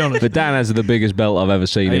 I'm going to be honest. but Dan has the biggest belt I've ever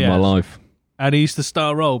seen in my life. And he's the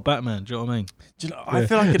star role, Batman. Do you know what I mean? Do you know, I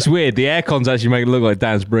feel like It's weird. The aircon's actually make it look like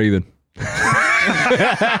Dan's breathing.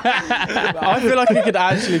 I feel like he could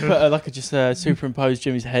actually put just superimpose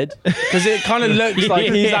Jimmy's head because it kind of looks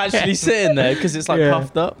like he's actually sitting there because it's like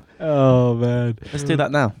puffed up. Oh man, Let's do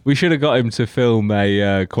that now. we should have got him to film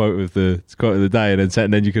a quote of the day, and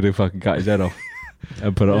then you could have fucking cut his head off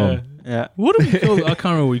and put it on. Yeah. What do we call it? I can't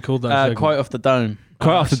remember what we called that. segment. Quite off the dome.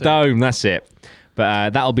 Quote off the dome. That's it.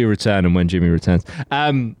 But that'll be returning when Jimmy returns.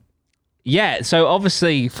 Yeah, so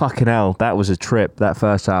obviously, fucking hell, that was a trip, that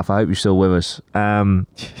first half. I hope you're still with us. There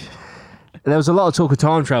was a lot of talk of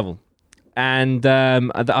time travel. And I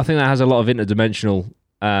think that has a lot of interdimensional,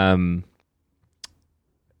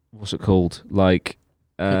 what's it called? Like...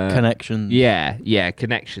 Connections. Yeah,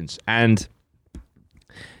 connections. And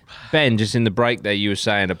Ben, just in the break there, you were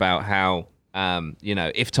saying about how,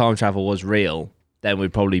 if time travel was real, then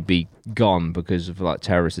we'd probably be gone because of like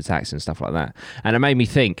terrorist attacks and stuff like that. And it made me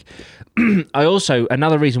think,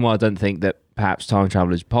 another reason why I don't think that perhaps time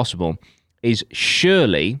travel is possible is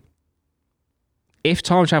surely if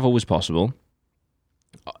time travel was possible,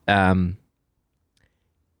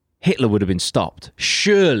 Hitler would have been stopped.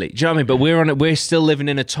 Surely. Do you know what I mean? But we're still living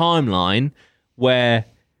in a timeline where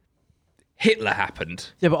Hitler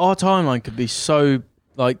happened. Yeah, but our timeline could be so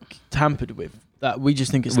like tampered with that we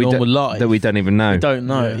just think it's normal life. That we don't even know. We don't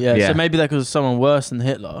know. Yeah. Yeah. So maybe that was someone worse than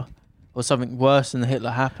Hitler or something worse than Hitler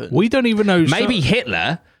happened. We don't even know. Maybe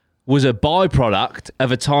Hitler was a byproduct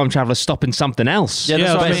of a time traveler stopping something else. Yeah, that's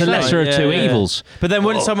what but I it's a mean. lesser of two evils. But then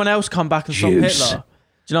wouldn't someone else come back and stop Juice. Hitler?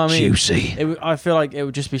 Do you know what I mean? Juicy. I feel like it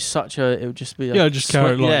would just be such a. It would just be. just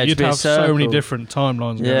carry it. Like, you'd have so many different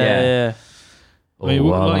timelines. Going on. Yeah. I mean,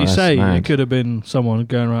 like you say, it could have been someone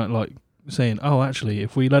going around like saying, "Oh, actually,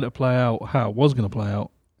 if we let it play out how it was going to play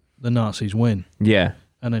out, the Nazis win." Yeah.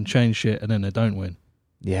 And then change shit, and then they don't win.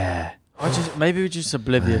 Yeah. Maybe we're just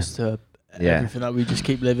oblivious to everything that we just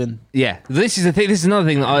keep living. Yeah. This is the thing. This is another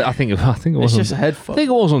thing that I think it was. It's just a head fuck. I think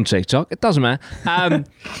it was on TikTok. It doesn't matter.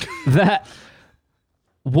 That.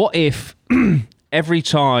 What if every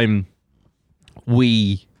time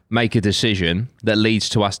we make a decision that leads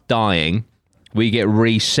to us dying, we get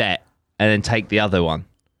reset and then take the other one?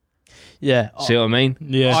 Yeah. See what I mean?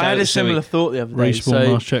 Yeah. I had a similar thought the other day.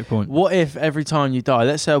 Respawn last checkpoint. What if every time you die,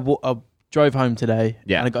 let's say I drove home today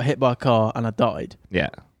Yeah. and I got hit by a car and I died. Yeah.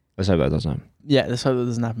 Let's hope that doesn't happen. Yeah, let's hope that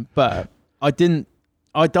doesn't happen. But I didn't.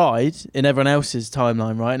 I died in everyone else's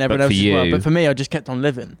timeline, right? And everyone else's world. But for me, I just kept on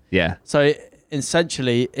living. Yeah. So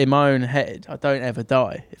essentially, in my own head, I don't ever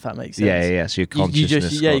die, if that makes sense. Yeah. So your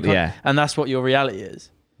consciousness. And that's what your reality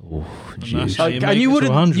is. Ooh, juice. Like, and you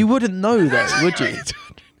wouldn't know that, would you?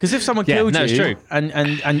 Because if someone killed you, it's true. and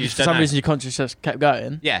for some reason your consciousness kept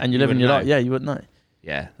going, and you're living your life, you wouldn't know.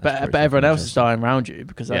 Yeah. But everyone else is dying around you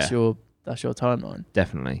because that's your timeline.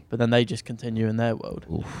 Definitely. But then they just continue in their world.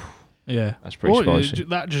 Oof. Yeah. That's pretty spicy.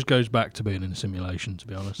 That just goes back to being in a simulation, to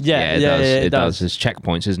be honest. Yeah, it does. It's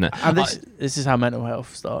checkpoints, isn't it? And this is how mental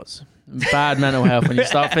health starts. Bad mental health when you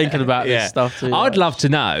start thinking about this stuff too. I'd love to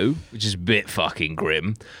know, which is a bit fucking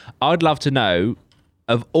grim, I'd love to know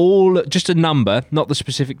of all, just a number, not the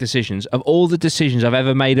specific decisions, of all the decisions I've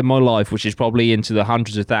ever made in my life, which is probably into the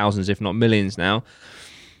hundreds of thousands, if not millions now,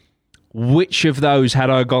 which of those, had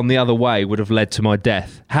I gone the other way, would have led to my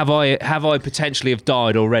death? Have I potentially have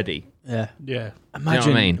died already? Yeah. You Imagine, know what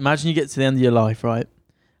I mean? Imagine you get to the end of your life, right?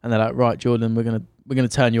 And they're like, right, Jordan, we're gonna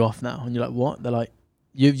turn you off now. And you're like, what? They're like,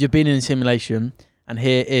 you've been in a simulation, and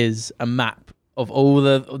here is a map of all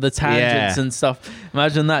the tangents and stuff.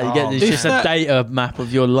 Imagine that. You get it's just a data map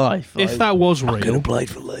of your life. If that was real, I could have played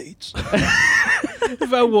for Leeds. if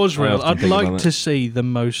that was real, I'd like to see the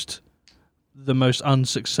most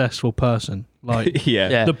unsuccessful person, like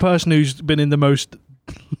the person who's been in the most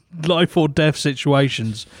life or death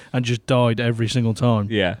situations and just died every single time.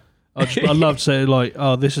 Yeah. I'd love to say, like,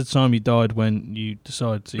 oh, this is the time you died when you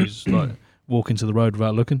decided to just, like, walk into the road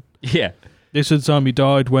without looking. Yeah. This is the time you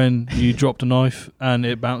died when you dropped a knife and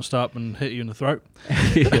it bounced up and hit you in the throat. So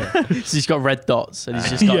he's got red dots and he's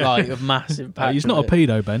just got like a massive pack. He's not a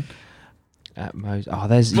pedo, Ben. At most,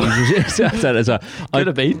 there's could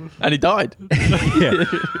have been, and he died.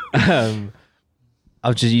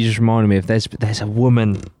 You just reminded me of there's a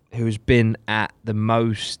woman who's been at the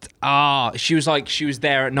most. She was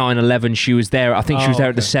there at 9/11. She was there. I think she was there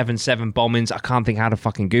at the 7/7 bombings. I can't think how to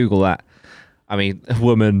fucking Google that. I mean, a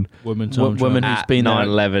woman Woman woman who's been there,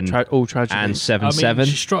 9/11 all tragedy. and I 7/7. mean,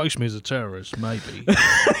 she strikes me as a terrorist, maybe.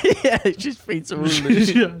 Yeah, she's been to all of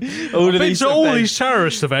these, all I've of been these to all events. these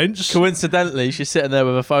terrorist events. Coincidentally, she's sitting there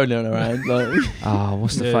with a phone in her hand. Like, Oh,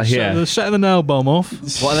 what's the Yeah, fuck? Yeah. setting the nail bomb off.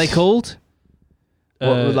 What are they called?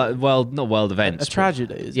 Uh, Not world events. a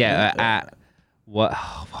tragedy, isn't Yeah, it? at what?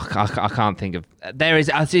 Oh, fuck, I can't think of. There is.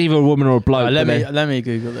 It's either a woman or a bloke. Right, but let me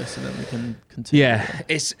Google this and then we can continue. yeah,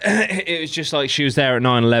 it was just like she was there at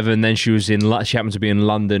 9/11. Then she was she happened to be in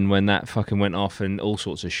London when that fucking went off and all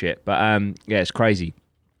sorts of shit. But yeah, it's crazy.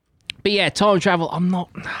 But yeah, time travel.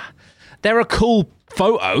 There are cool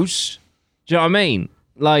photos. Do you know what I mean?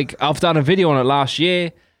 Like I've done a video on it last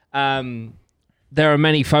year. There are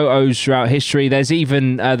many photos throughout history. There's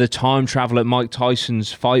even the time travel at Mike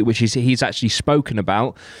Tyson's fight, which he's actually spoken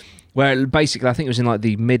about, where basically I think it was in like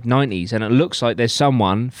the mid-90s, and it looks like there's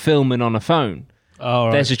someone filming on a phone. all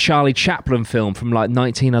right. There's a Charlie Chaplin film from like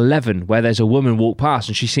 1911 where there's a woman walk past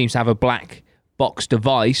and she seems to have a black box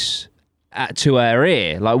device to her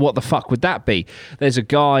ear. Like, what the fuck would that be? There's a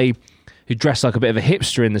guy who dressed like a bit of a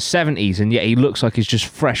hipster in the 70s, and yet he looks like he's just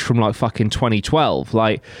fresh from like fucking 2012.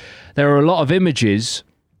 Like, there are a lot of images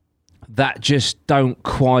that just don't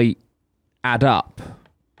quite add up.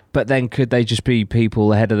 But then could they just be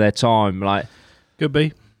people ahead of their time? Like, Could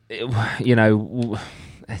be. you know,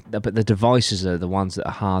 but the devices are the ones that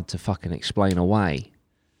are hard to fucking explain away.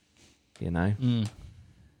 You know?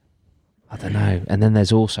 I don't know. And then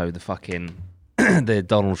there's also the fucking the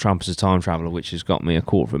Donald Trump as a time traveler, which has got me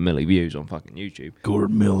 250,000 views on fucking YouTube.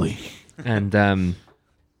 Gord Millie. And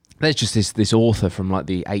there's just this author from like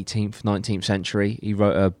the 18th, 19th century. He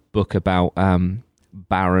wrote a book about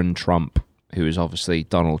Baron Trump, who is obviously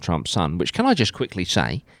Donald Trump's son. Which, can I just quickly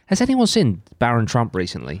say, has anyone seen Baron Trump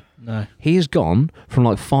recently? No. He has gone from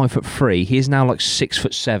like 5'3". He is now like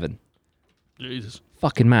 6'7". Jesus.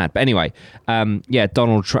 Fucking mad. But anyway, yeah,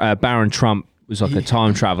 Baron Trump was like a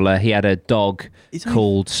time traveler. He had a dog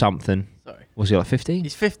called something. Sorry. Was he like 15?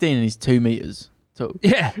 He's 15 and he's 2 meters tall.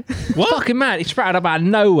 Yeah. What? Fucking mad. He sprouted up out of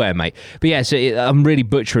nowhere, mate. But yeah, so I'm really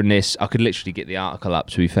butchering this. I could literally get the article up,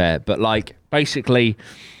 to be fair. But like, basically,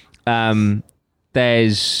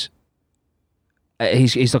 there's...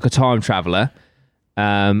 he's like a time traveler.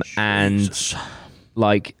 And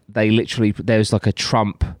like, they literally... There's like a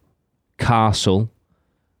Trump castle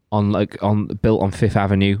built on Fifth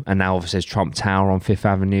Avenue, and now obviously there's Trump Tower on Fifth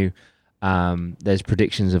Avenue. There's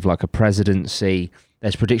predictions of like a presidency.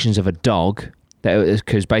 There's predictions of a dog,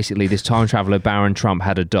 because basically this time traveler Baron Trump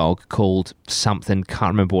had a dog called something. Can't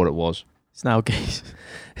remember what it was. It's now geese.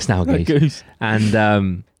 It's now geese. Goose.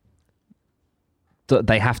 And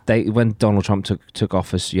when Donald Trump took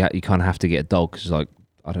office, you kind of have to get a dog, because like,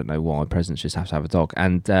 I don't know why presidents just have to have a dog.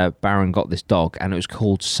 And Baron got this dog, and it was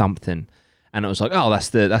called something. And it was like, oh, that's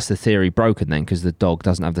the theory broken then, because the dog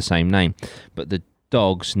doesn't have the same name. But the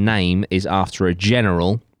dog's name is after a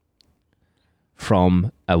general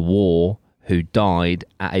from a war who died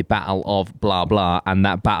at a battle of blah blah, and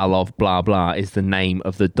that battle of blah blah is the name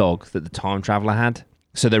of the dog that the time traveler had.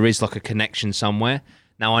 So there is like a connection somewhere.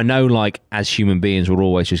 Now, I know, like, as human beings, we're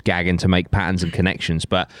always just gagging to make patterns and connections,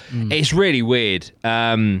 but it's really weird.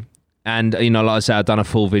 And, you know, like I said, I've done a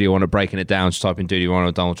full video on it, breaking it down. Just type in Duty One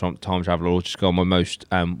or Donald Trump Time Traveler, or just go on my most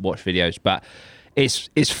watched videos. But it's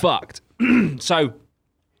fucked. So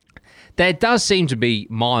there does seem to be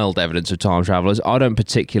mild evidence of time travelers. I don't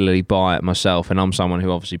particularly buy it myself, and I'm someone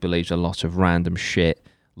who obviously believes a lot of random shit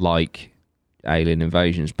like alien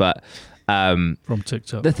invasions. But from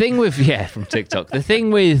TikTok. the thing with from TikTok. The thing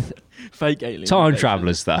with Fake alien. time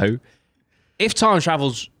travelers, though, if time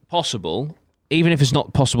travel's possible, even if it's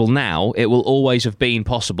not possible now, it will always have been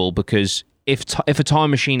possible, because if a time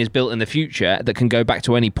machine is built in the future that can go back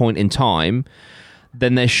to any point in time,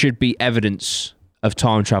 then there should be evidence of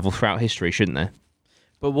time travel throughout history, shouldn't there?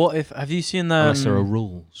 But what if... Have you seen the... Unless there are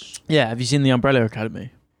rules. Yeah, have you seen the Umbrella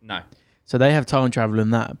Academy? No. So they have time travel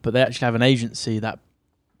in that, but they actually have an agency that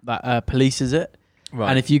polices it. Right.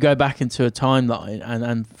 And if you go back into a timeline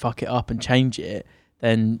and fuck it up and change it,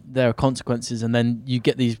 then there are consequences, and then you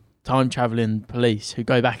get these time traveling police who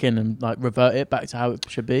go back in and like revert it back to how it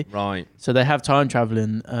should be. Right. So they have time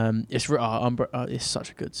traveling. It's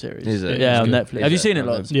such a good series. Is it? Yeah, It's on good. Netflix. Have you seen it,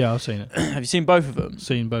 Loz? Yeah, I've seen it. Have you seen both of them?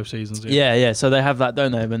 Seen both seasons. Yeah. So they have that,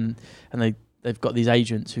 don't they? And they've got these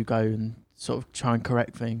agents who go and sort of try and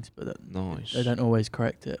correct things, but Nice. they don't always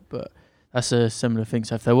correct it. But that's a similar thing.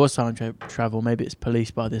 So if there was time travel, maybe it's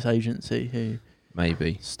policed by this agency who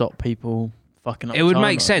Maybe stop people fucking up. it would time,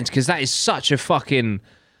 make sense, because that is such a fucking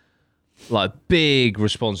like big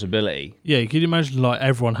responsibility. Yeah, can you imagine like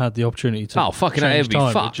everyone had the opportunity to? Oh fucking! change It would be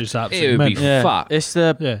time, fucked. which is It absolutely would be mental. fucked. It's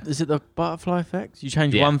is it the butterfly effect? You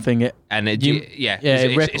change one thing, it And it, You- yeah, yeah,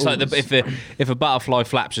 it's like ripples. if a butterfly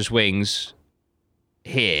flaps its wings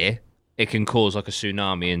here, it can cause like a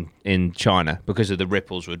tsunami in China because of the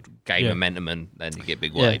ripples would gain momentum and then you get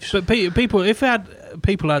big waves. But people, if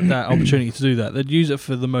people had that opportunity to do that, they'd use it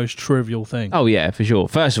for the most trivial thing. Oh yeah, for sure.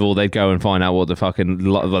 First of all, they'd go and find out what the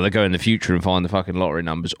fucking well, they go in the future and find the fucking lottery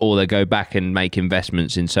numbers, or they go back and make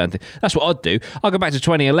investments in certain things. That's what I'd do. I'd go back to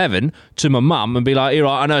 2011 to my mum and be like, "You're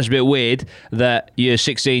right. I know it's a bit weird that your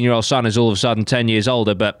 16-year-old son is all of a sudden 10 years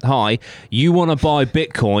older, but hi, you want to buy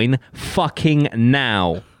Bitcoin fucking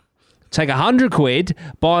now." Take 100 quid,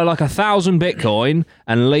 buy like 1,000 Bitcoin,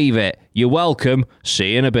 and leave it. You're welcome.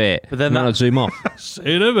 See you in a bit. But then I'd zoom off. See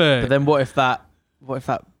in a bit. But then what if that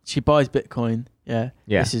she buys Bitcoin? Yeah.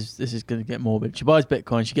 Yeah. This is going to get morbid. She buys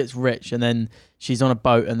Bitcoin, she gets rich, and then she's on a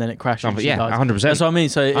boat, and then it crashes. And she Yeah, dies. 100%. That's what I mean.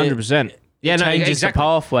 So 100%. Yeah, no, changes exactly. the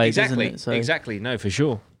pathways, Exactly. doesn't it? So Exactly. No, for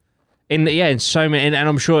sure. In so many, and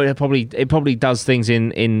I'm sure it probably does things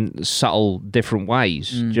in subtle different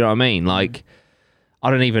ways. Do you know what I mean? Like, I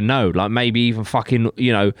don't even know. Like maybe even fucking,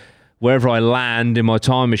 wherever I land in my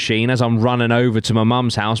time machine, as I'm running over to my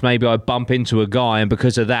mum's house, maybe I bump into a guy, and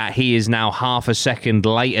because of that, he is now half a second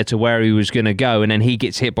later to where he was going to go, and then he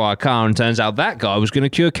gets hit by a car, and turns out that guy was going to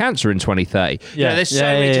cure cancer in 2030. Yeah. There's so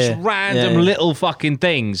many just random Yeah. little fucking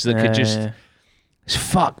things that could just... It's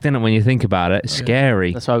fucked, isn't it, when you think about it? It's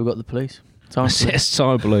scary. That's why we've got the police. It's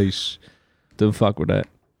time police. Don't fuck with that.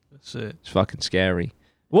 That's it. It's fucking scary.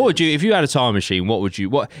 What would you, if you had a time machine, what if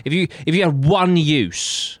you had one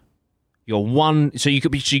use, so you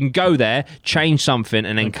can go there, change something,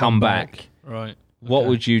 and then come back. Right. What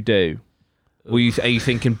would you do? Are you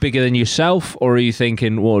thinking bigger than yourself, or are you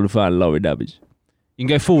thinking, what if I had lorry numbers? You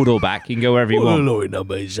can go forward or back. You can go wherever you want. Lorry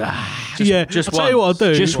numbers. Just I'll tell you what I'll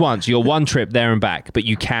do. Just once. You're one trip there and back, but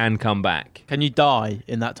you can come back. Can you die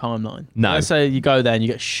in that timeline? No. Let's say you go there and you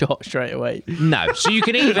get shot straight away. No. So you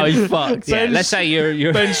can even... Oh, you fucked. Yeah, let's say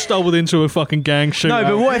you're... Ben stumbled into a fucking gang shootout.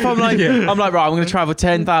 No, but what if I'm like, right, I'm going to travel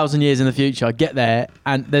 10,000 years in the future. I get there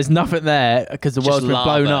and there's nothing there because the world's been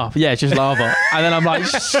blown up. Yeah, it's just lava. And then I'm like,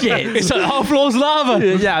 shit. It's like the whole floor's lava.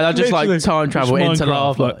 Yeah, and I just like time travel It's into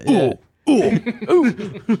Minecraft, lava. like, Yeah.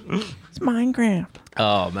 It's Minecraft.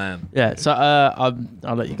 Oh, man. Yeah, so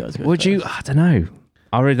I'll let you guys go. Would you? I don't know.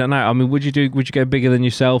 I really don't know. I mean, would you go bigger than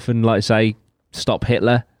yourself and like say stop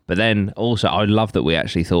Hitler? But then also, I love that we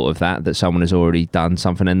actually thought of that someone has already done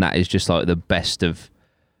something, and that is just like the best of,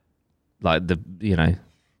 like the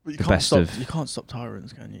best of. You can't stop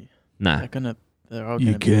tyrants, can you? Nah.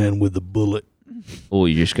 You can with the bullet. Or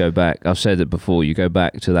you just go back. I've said it before. You go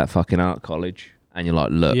back to that fucking art college, and you're like,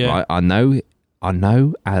 look, Yeah. right, I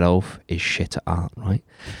know Adolf is shit at art, right?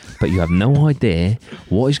 But you have no idea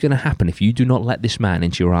what is going to happen if you do not let this man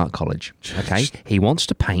into your art college, okay? He wants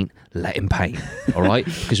to paint, let him paint, all right?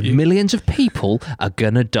 Because millions of people are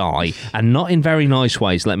going to die, and not in very nice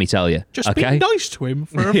ways, let me tell you, Just okay? be nice to him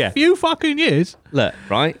for a Yeah. few fucking years. Look,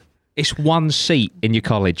 right? It's one seat in your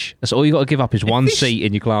college. That's all you got to give up is one seat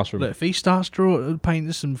in your classroom. Look, if he starts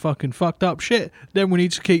painting some fucking fucked up shit, then we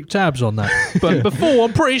need to keep tabs on that. But before,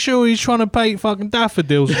 I'm pretty sure he's trying to paint fucking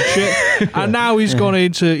daffodils and shit. And now he's gone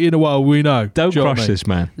into, we know. Don't Do you know what crush I mean? this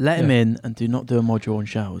man. Let him in and do not do a module on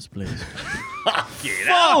showers, please.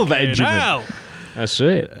 Oh, Benjamin. Hell. That's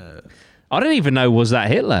it. I don't even know, was that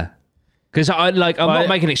Hitler? Because I'm not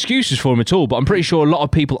making excuses for him at all, but I'm pretty sure a lot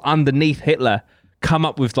of people underneath Hitler come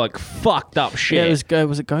up with like fucked up shit. Yeah,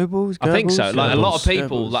 was it Goebbels? I think so. Like a lot of Goebbels.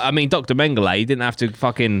 people, Dr. Mengele didn't have to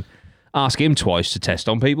fucking ask him twice to test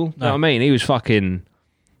on people. You know what I mean? He was fucking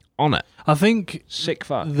on it. I think Sick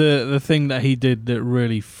fuck. the thing that he did that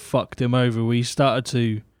really fucked him over, he started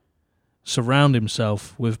to surround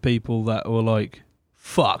himself with people that were like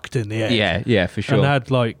fucked in the head. Yeah, for sure. And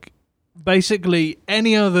had like basically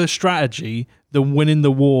any other strategy than winning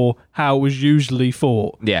the war how it was usually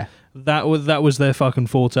fought. Yeah. That was their fucking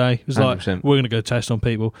forte. It was like, 100%. we're going to go test on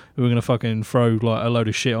people. We're going to fucking throw like a load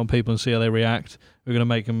of shit on people and see how they react. We're going to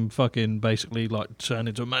make them fucking basically like turn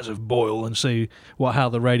into a massive boil and see how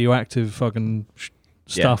the radioactive fucking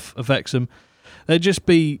stuff affects them. They'd just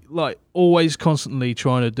be like always constantly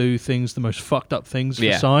trying to do things, the most fucked up things for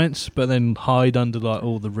science, but then hide under like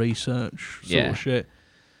all the research sort of shit.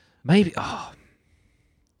 Maybe.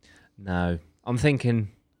 No. I'm thinking.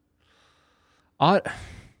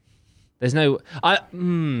 There's no. I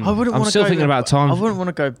wouldn't I'm want to still thinking about time. I wouldn't want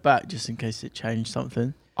to go back just in case it changed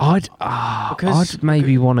something. I'd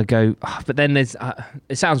maybe want to go, but then there's.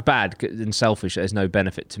 It sounds bad and selfish. There's no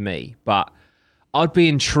benefit to me, but I'd be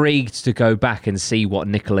intrigued to go back and see what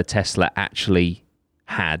Nikola Tesla actually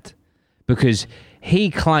had, because he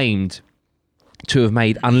claimed to have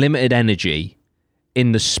made unlimited energy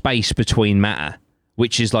in the space between matter,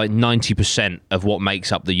 which is like 90% of what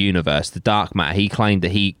makes up the universe, the dark matter. He claimed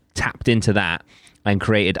that he tapped into that and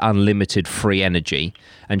created unlimited free energy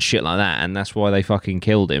and shit like that, and that's why they fucking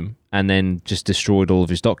killed him and then just destroyed all of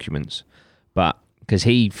his documents. But because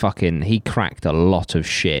he cracked a lot of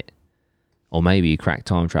shit, or maybe he cracked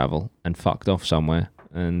time travel and fucked off somewhere,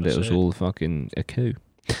 and it was all fucking a coup.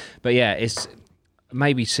 But yeah, it's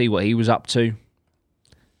maybe see what he was up to.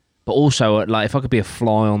 But also, like, if I could be a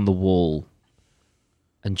fly on the wall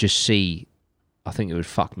and just see, I think it would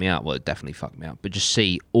fuck me up. Well, it definitely fuck me up. But just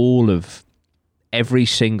see every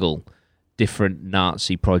single different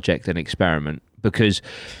Nazi project and experiment, because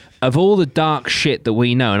of all the dark shit that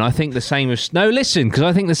we know, and I think the same as because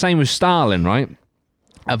I think the same with Stalin, right?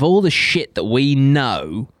 Of all the shit that we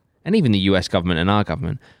know, and even the US government and our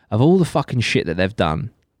government, of all the fucking shit that they've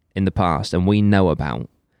done in the past and we know about,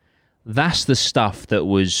 that's the stuff that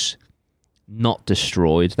was not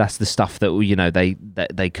destroyed. That's the stuff that, you know,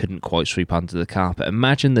 they couldn't quite sweep under the carpet.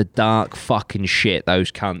 Imagine the dark fucking shit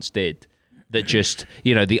those cunts did. That just,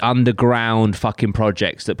 you know, the underground fucking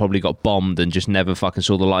projects that probably got bombed and just never fucking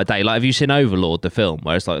saw the light of day. Like, have you seen Overlord, the film,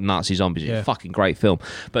 where it's like Nazi zombies? Yeah. It's a fucking great film.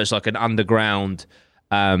 But it's like an underground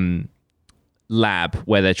lab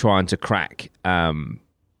where they're trying to crack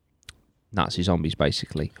Nazi zombies,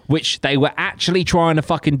 basically. Which they were actually trying to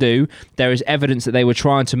fucking do. There is evidence that they were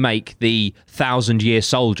trying to make the 1,000-year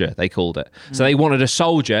soldier, they called it. So they wanted a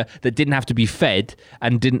soldier that didn't have to be fed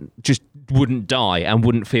and wouldn't die and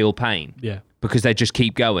wouldn't feel pain. Yeah. Because they just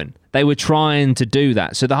keep going. They were trying to do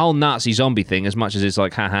that. So the whole Nazi zombie thing, as much as it's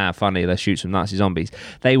like, haha, funny, let's shoot some Nazi zombies,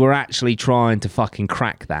 they were actually trying to fucking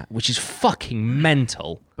crack that, which is fucking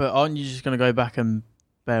mental. But aren't you just going to go back and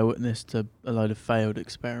bear witness to a load of failed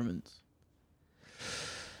experiments?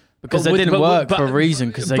 Because they didn't work for a reason,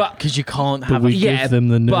 because you can't have we give them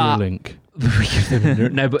the Neuralink.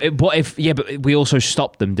 No, but what if? Yeah, but we also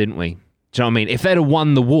stopped them, didn't we? Do you know what I mean? If they'd have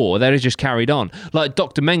won the war, they'd have just carried on. Like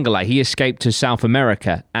Dr. Mengele, he escaped to South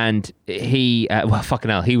America, and he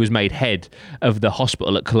was made head of the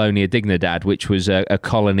hospital at Colonia Dignidad, which was a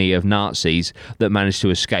colony of Nazis that managed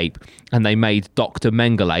to escape. And they made Dr.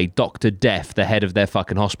 Mengele, Dr. Death, the head of their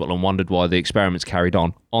fucking hospital, and wondered why the experiments carried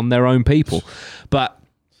on their own people. But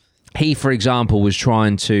he, for example, was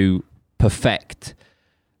trying to perfect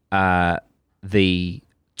the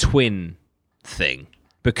twin thing,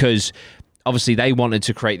 because obviously they wanted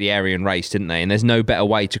to create the Aryan race, didn't they? And there's no better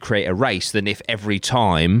way to create a race than if every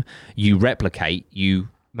time you replicate, you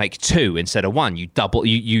make two instead of one. You double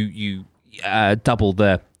double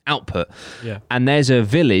the output. Yeah. And there's a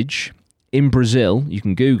village in Brazil, you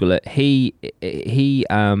can Google it. He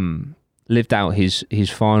lived out his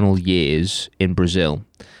final years in Brazil.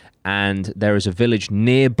 And there is a village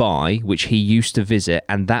nearby which he used to visit,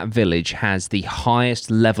 and that village has the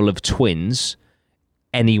highest level of twins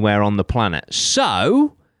anywhere on the planet.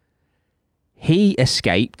 So he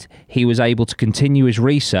escaped. He was able to continue his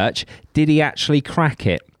research. Did he actually crack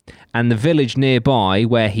it? And the village nearby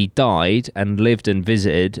where he died and lived and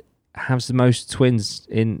visited has the most twins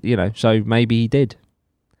in, you know, so maybe he did.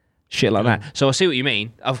 Shit like that. So I see what you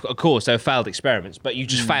mean. Of course, they're failed experiments, but you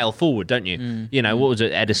just fail forward, don't you? You know, what was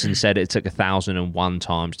it? Edison said it took 1,001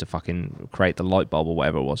 times to fucking create the light bulb or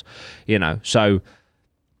whatever it was. You know, so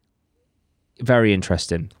very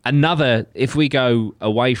interesting. Another, if we go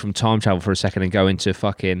away from time travel for a second and go into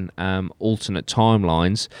fucking alternate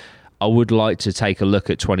timelines, I would like to take a look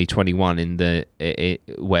at 2021 in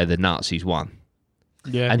where the Nazis won.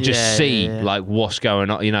 Yeah, and just see like what's going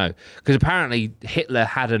on, you know, because apparently Hitler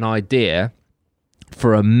had an idea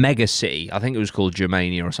for a mega city. I think it was called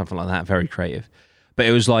Germania or something like that. Very creative, but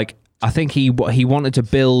it was like, I think he wanted to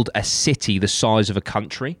build a city the size of a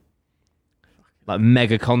country, like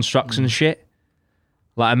mega constructs and shit.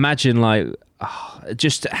 Like imagine like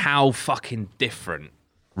just how fucking different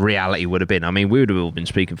reality would have been. I mean, we would have all been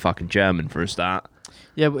speaking fucking German for a start.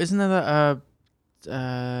 Yeah, but isn't there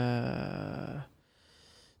that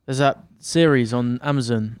there's that series on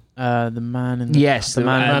Amazon, The Man in the the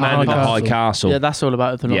Man in the High Castle. Yeah, that's all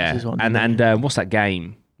about the Nazis one. And what's that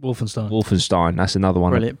game? Wolfenstein. That's another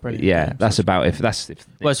one. Brilliant. Yeah, that's about if.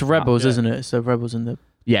 Well, it's rebels, isn't it? It's the rebels in the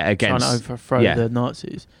against trying to overthrow the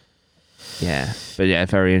Nazis. Yeah, but yeah,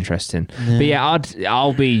 very interesting. Yeah. But yeah,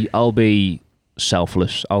 I'll be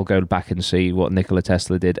selfless. I'll go back and see what Nikola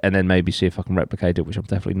Tesla did, and then maybe see if I can replicate it, which I'm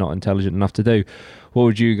definitely not intelligent enough to do. What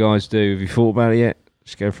would you guys do? Have you thought about it yet?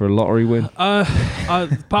 Just go for a lottery win. Part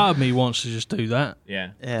of me wants to just do that. Yeah.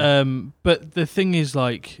 But the thing is,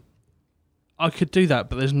 like, I could do that,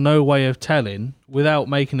 but there's no way of telling without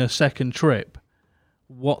making a second trip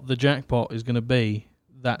what the jackpot is going to be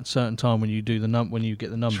that certain time when you do when you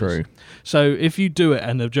get the numbers. True. So if you do it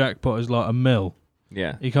and the jackpot is like $1 million,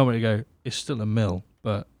 Yeah. you can't really go, it's still $1 million,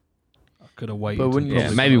 but I could have waited. But Yeah,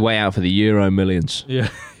 maybe wait out for the Euro Millions. Yeah,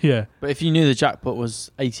 yeah. But if you knew the jackpot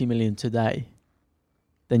was 80 million today,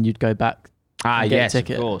 then you'd go back. Ah, and get a yes, of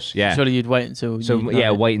ticket. course. Yeah. Surely you'd wait until. So you know.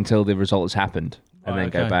 yeah, wait until the results happened and Right, then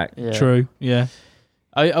go okay. back. Yeah. True, yeah.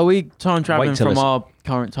 Are we time traveling till from it's- our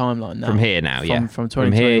current timeline now? From here now, yeah. From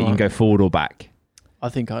From here, you 2021? can go forward or back. I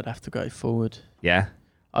think I'd have to go forward. Yeah.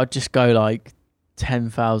 I'd just go like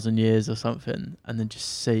 10,000 years or something, and then just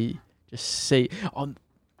see.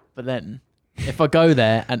 But then, if I go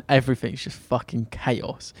there and everything's just fucking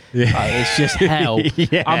chaos, like, it's just hell.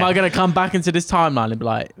 Yeah. Am I gonna come back into this timeline and be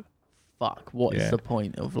like, "Fuck, what is Yeah. the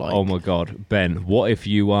point of like?" Oh my God, Ben! What if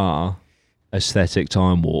you are aesthetic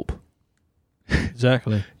time warp?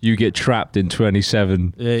 Exactly. You get trapped in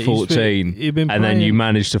 2714, You've been and then you playing-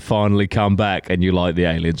 manage to finally come back, and you're like, the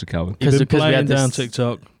aliens are coming. You've been 'Cause we playing had down this-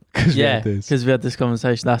 TikTok. Yeah, because we had this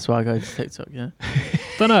conversation. That's why I go to TikTok. Yeah.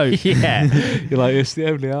 Don't know. Yeah, you're like, it's the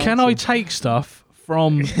only answer. Can I take stuff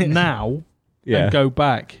from now Yeah. and go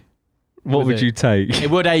back? What with would it? you take?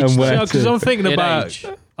 It would age. And where Because I'm thinking It'd about age.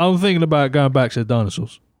 going back to the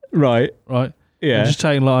dinosaurs, Right. right? Yeah. And just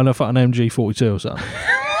taking like an MG42 or something.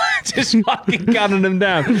 Just fucking gunning them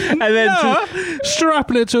down, and then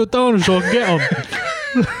Strapping it to a dinosaur and get on.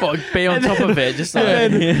 What, be on top of it, just like.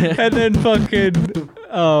 and then fucking,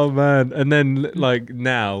 oh man, and then like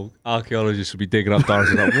now archaeologists will be digging up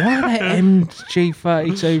dinosaurs like, why are there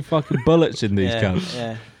MG32 fucking bullets in these cunts?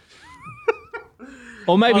 Yeah.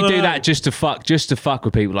 Or maybe I don't do know. that just to fuck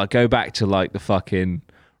with people. Like go back to like the fucking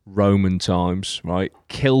Roman times, right?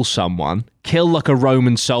 Kill someone, kill like a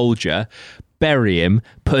Roman soldier, bury him,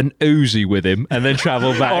 put an Uzi with him, and then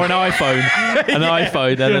travel back. Or an iPhone.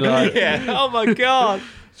 iPhone. And then like, yeah. Oh my God.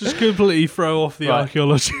 Just completely throw off the Right.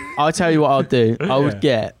 archaeology. I'll tell you what I'll do. I would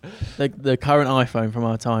get the current iPhone from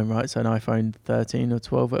our time, right? So an iPhone 13 or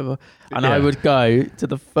 12, whatever. And I Yeah. would go to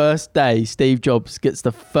the first day Steve Jobs gets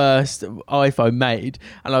the first iPhone made,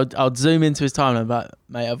 and I'd zoom into his timeline, like,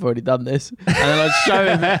 mate, I've already done this. And then I'd show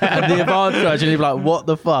him and the advanced version, and he'd be like, what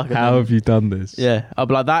the fuck? And How then, have you done this? yeah, I'd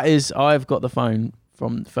be like, I've got the phone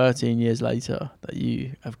from 13 years later that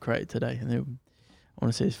you have created today. And I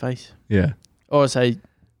want to see his face. Yeah. Or I say,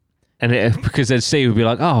 And because then Steve would be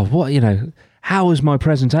like, oh, what, how was my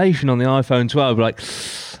presentation on the iPhone 12? I'd be like,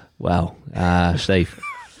 well, Steve.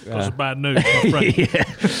 That's bad news, my friend.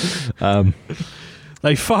 yeah.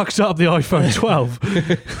 They fucked up the iPhone 12.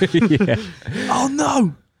 Yeah. Oh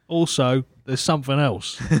no! Also, there's something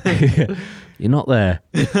else. You're not there.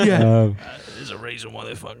 Yeah. There's a reason why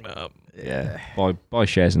they fucked that up. Yeah. Buy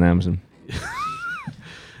shares in Amazon.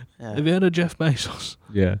 Have you heard of Jeff Bezos?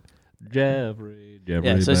 Yeah. Jeffrey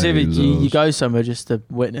so see if you Bezos. go somewhere just to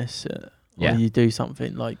witness it, or Yeah. you do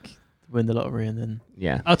something like win the lottery and then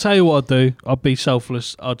Yeah. I'll tell you what I'd do. I'd be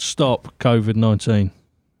selfless. I'd stop COVID-19.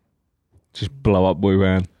 Just blow up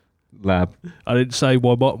Wuhan lab. I didn't say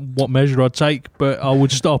what measure I'd take, but I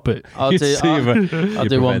would stop it. I'll You do, see I'll, if I'll you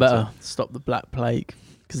do one prevent better. Stop the Black Plague,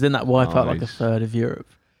 because then that wipe out like a Nice. third of Europe.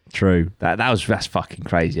 True. That's fucking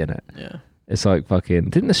crazy, isn't it? Yeah. It's like fucking.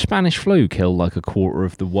 Didn't the Spanish flu kill like a quarter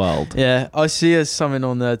of the world? Yeah, I see something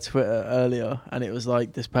on Twitter earlier, and it was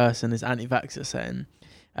like this person, this anti-vaxxer, saying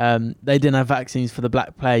they didn't have vaccines for the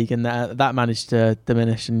Black Plague, and that managed to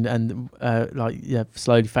diminish and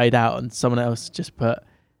slowly fade out. And someone else just put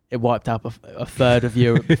it wiped out a third of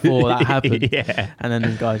Europe before that happened. Yeah. And then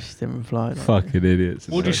the guy just didn't reply. Like, Fucking idiots.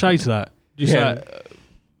 What do you say to that? Do you Yeah. say,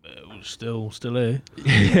 still here?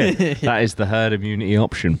 Yeah. That is the herd immunity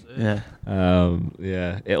option. yeah.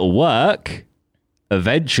 Yeah. It'll work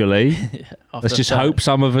eventually. After Let's just a hope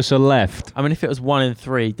some of us are left. I mean, if it was 1 in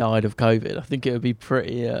 3 died of COVID, I think it would be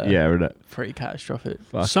pretty Innit? pretty catastrophic.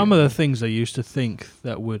 Some of the things they used to think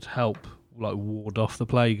that would help, like ward off the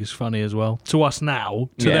plague, is funny as well. To us now,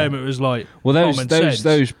 to Yeah. them it was like Well, common sense.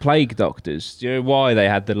 those plague doctors. Do you know why they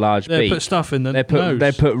had the large They beak? put stuff in the They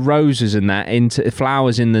nose. put roses and that into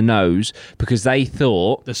flowers in the nose because they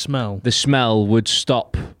thought the smell. the smell would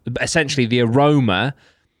stop. Essentially, the aroma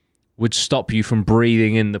would stop you from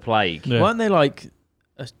breathing in the plague. Yeah. Weren't they like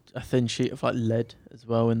a thin sheet of like lead as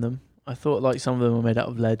well in them? I thought like some of them were made out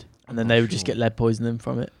of lead, and then they would just get lead poisoning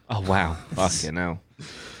from it. Oh wow! Fucking hell!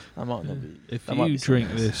 That might not be. If that might you be drink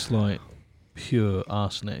something else. this like pure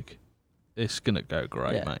arsenic, it's gonna go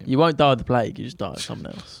great, Yeah. mate. You won't die of the plague. You just die of something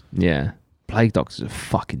else. Yeah, plague doctors are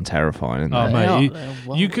fucking terrifying, Oh, aren't they?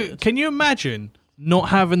 mate, can you imagine not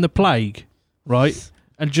having the plague, right,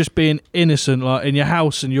 and just being innocent, like in your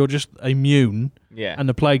house, and you're just immune, Yeah. and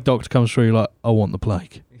the plague doctor comes through, like, I want the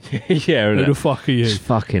plague. Yeah, Who the fuck are you? It's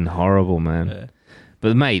fucking horrible, man. Yeah.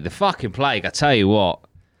 But mate, the fucking plague, I tell you what.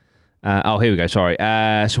 Here we go, sorry.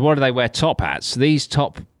 So why do they wear top hats? These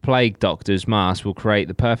top plague doctors' masks will create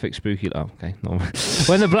the perfect spooky... Oh, okay.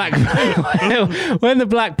 When the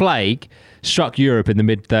Black Plague struck Europe in the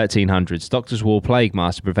mid-1300s, doctors wore plague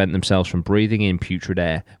masks to prevent themselves from breathing in putrid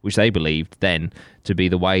air, which they believed then to be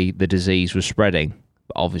the way the disease was spreading.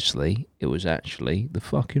 But obviously, it was actually the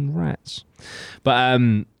fucking rats. But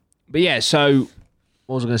yeah, so...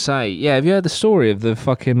 What was I going to say? Yeah, have you heard the story of the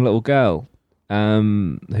fucking little girl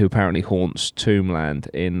who apparently haunts Tombland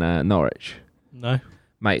in Norwich? No.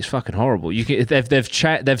 Mate, it's fucking horrible.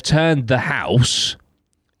 They've turned the house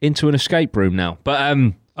into an escape room now.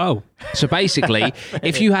 But so basically,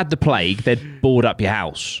 if you had the plague, they'd board up your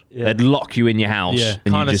house. Yeah. They'd lock you in your house. Yeah.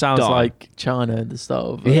 And Kind you of just sounds die. like China at the start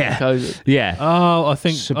of COVID. Yeah. Oh, I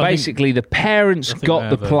think... So basically, the parents got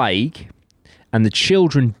the plague, and the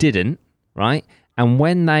children didn't, right? And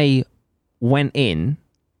when they went in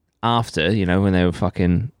after, when they were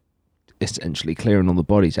fucking essentially clearing all the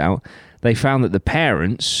bodies out, they found that the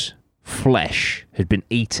parents' flesh had been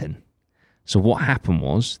eaten. So what happened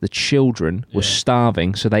was the children were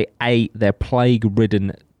starving, so they ate their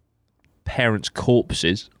plague-ridden parents'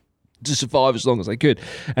 corpses to survive as long as they could.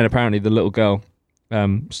 And apparently the little girl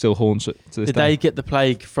still haunts it to this Did day. they get the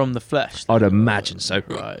plague from the flesh? I'd imagine so.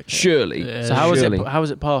 Right, okay. Surely. Yeah. So how was Surely.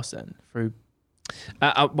 it passed then? Through...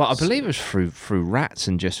 Well, I believe it was through rats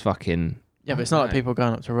and just fucking... Yeah, but it's not like people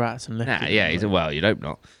going up to rats and licking. Nah, yeah, well, you'd hope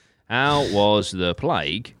not. How was the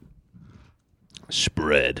plague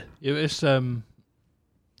spread? Yeah, it's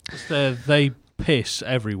they piss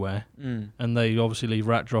everywhere, and they obviously leave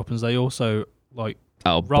rat droppings. They also, like,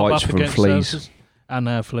 rub bites up from against fleas. surfaces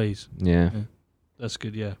and fleas. Yeah. That's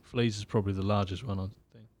good, yeah. Fleas is probably the largest one, I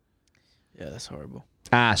think. Yeah, that's horrible.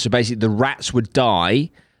 So basically the rats would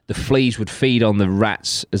die, the fleas would feed on the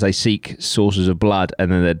rats as they seek sources of blood,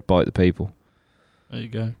 and then they'd bite the people. There you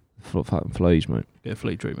go. Fucking fleas, mate. Get a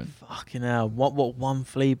flea treatment. Fucking hell. What one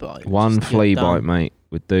flea bite? One Just to flea get bite, done. mate,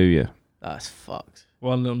 would do you. That's fucked.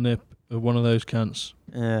 One little nip of one of those cunts.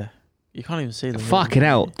 Yeah. You can't even see them. Fucking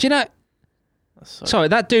hell. Do you know... That's so Sorry,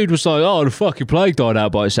 that dude was like, oh, the fucking plague died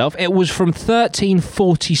out by itself. It was from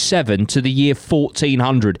 1347 to the year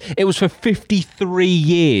 1400. It was for 53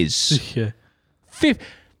 years. Yeah.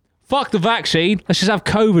 Fuck the vaccine. Let's just have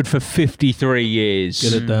COVID for 53 years.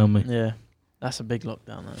 Get it down, mate. Yeah. That's a big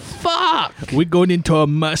lockdown. Fuck. We're going into a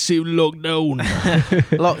massive lockdown.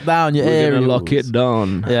 Lock down your We're area. going to lock it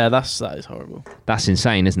down. Yeah, that is horrible. That's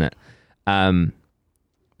insane, isn't it? But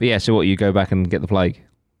yeah, so what, you go back and get the plague?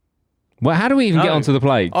 Well, how do we even get onto the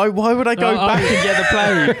plague? Why would I go back and get the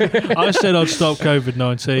plague? I said I'd stop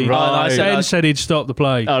COVID-19. Right. Ben said he'd stop the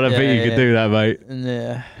plague. I don't think you could do that, mate.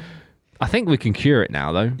 Yeah. I think we can cure it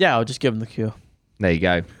now, though. Yeah, I'll just give them the cure. There you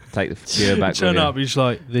go. Take the cure back Turn with you. up, you're just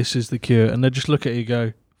like, this is the cure. And they just look at you and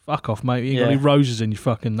go, fuck off, mate. You ain't got Yeah. any roses in your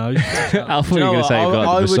fucking nose. I thought you were going to say you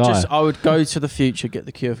got the Messiah. I would go to the future, get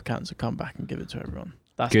the cure for cancer, come back and give it to everyone.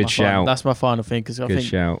 That's Good my shout. Final, that's my final thing because I Good think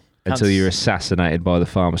shout. Until cancer- you're assassinated by the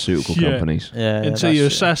pharmaceutical Yeah. companies. yeah, Until that's you're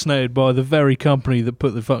it. assassinated by the very company that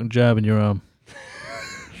put the fucking jab in your arm.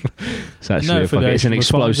 It's actually No it's an affiliation with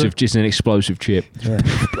explosive, Pfizer. just an explosive chip.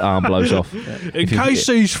 Arm blows off. In case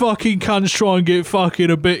these fucking cunts try and get fucking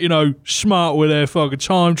a bit, smart with their fucking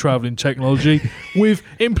time traveling technology, we've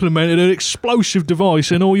implemented an explosive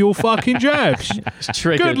device in all your fucking jabs. It's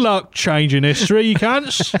triggered. Good luck changing history, you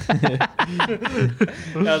cunts.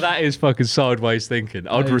 Now that is fucking sideways thinking.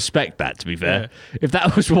 I'd respect that, to be fair. If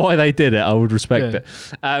that was why they did it, I would respect it.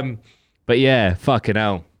 But yeah, fucking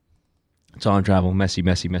hell. Time travel, messy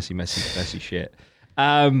shit.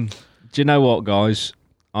 Do you know what, guys?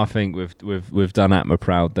 I think we've done APMA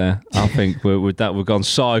proud there. I think we've gone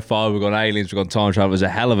sci-fi, we've gone aliens, we've gone time travel. It was a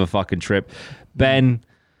hell of a fucking trip. Ben,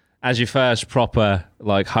 as your first proper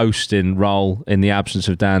hosting role in the absence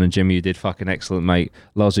of Dan and Jimmy, you did fucking excellent, mate.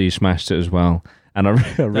 Lozzy, you smashed it as well. And I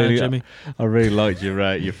really liked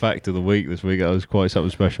your fact of the week this week. That was quite something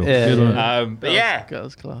special. Yeah. But yeah,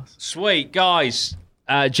 Girls class. sweet guys.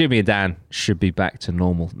 Jimmy and Dan should be back to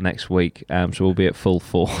normal next week, so we'll be at full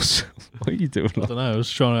force. What are you doing? I don't know. I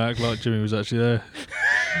was trying to act like Jimmy was actually there.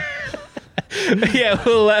 Yeah,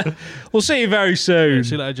 we'll see you very soon.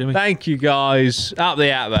 See you later, Jimmy. Thank you, guys. Up the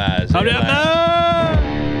APMA. Up the APMA!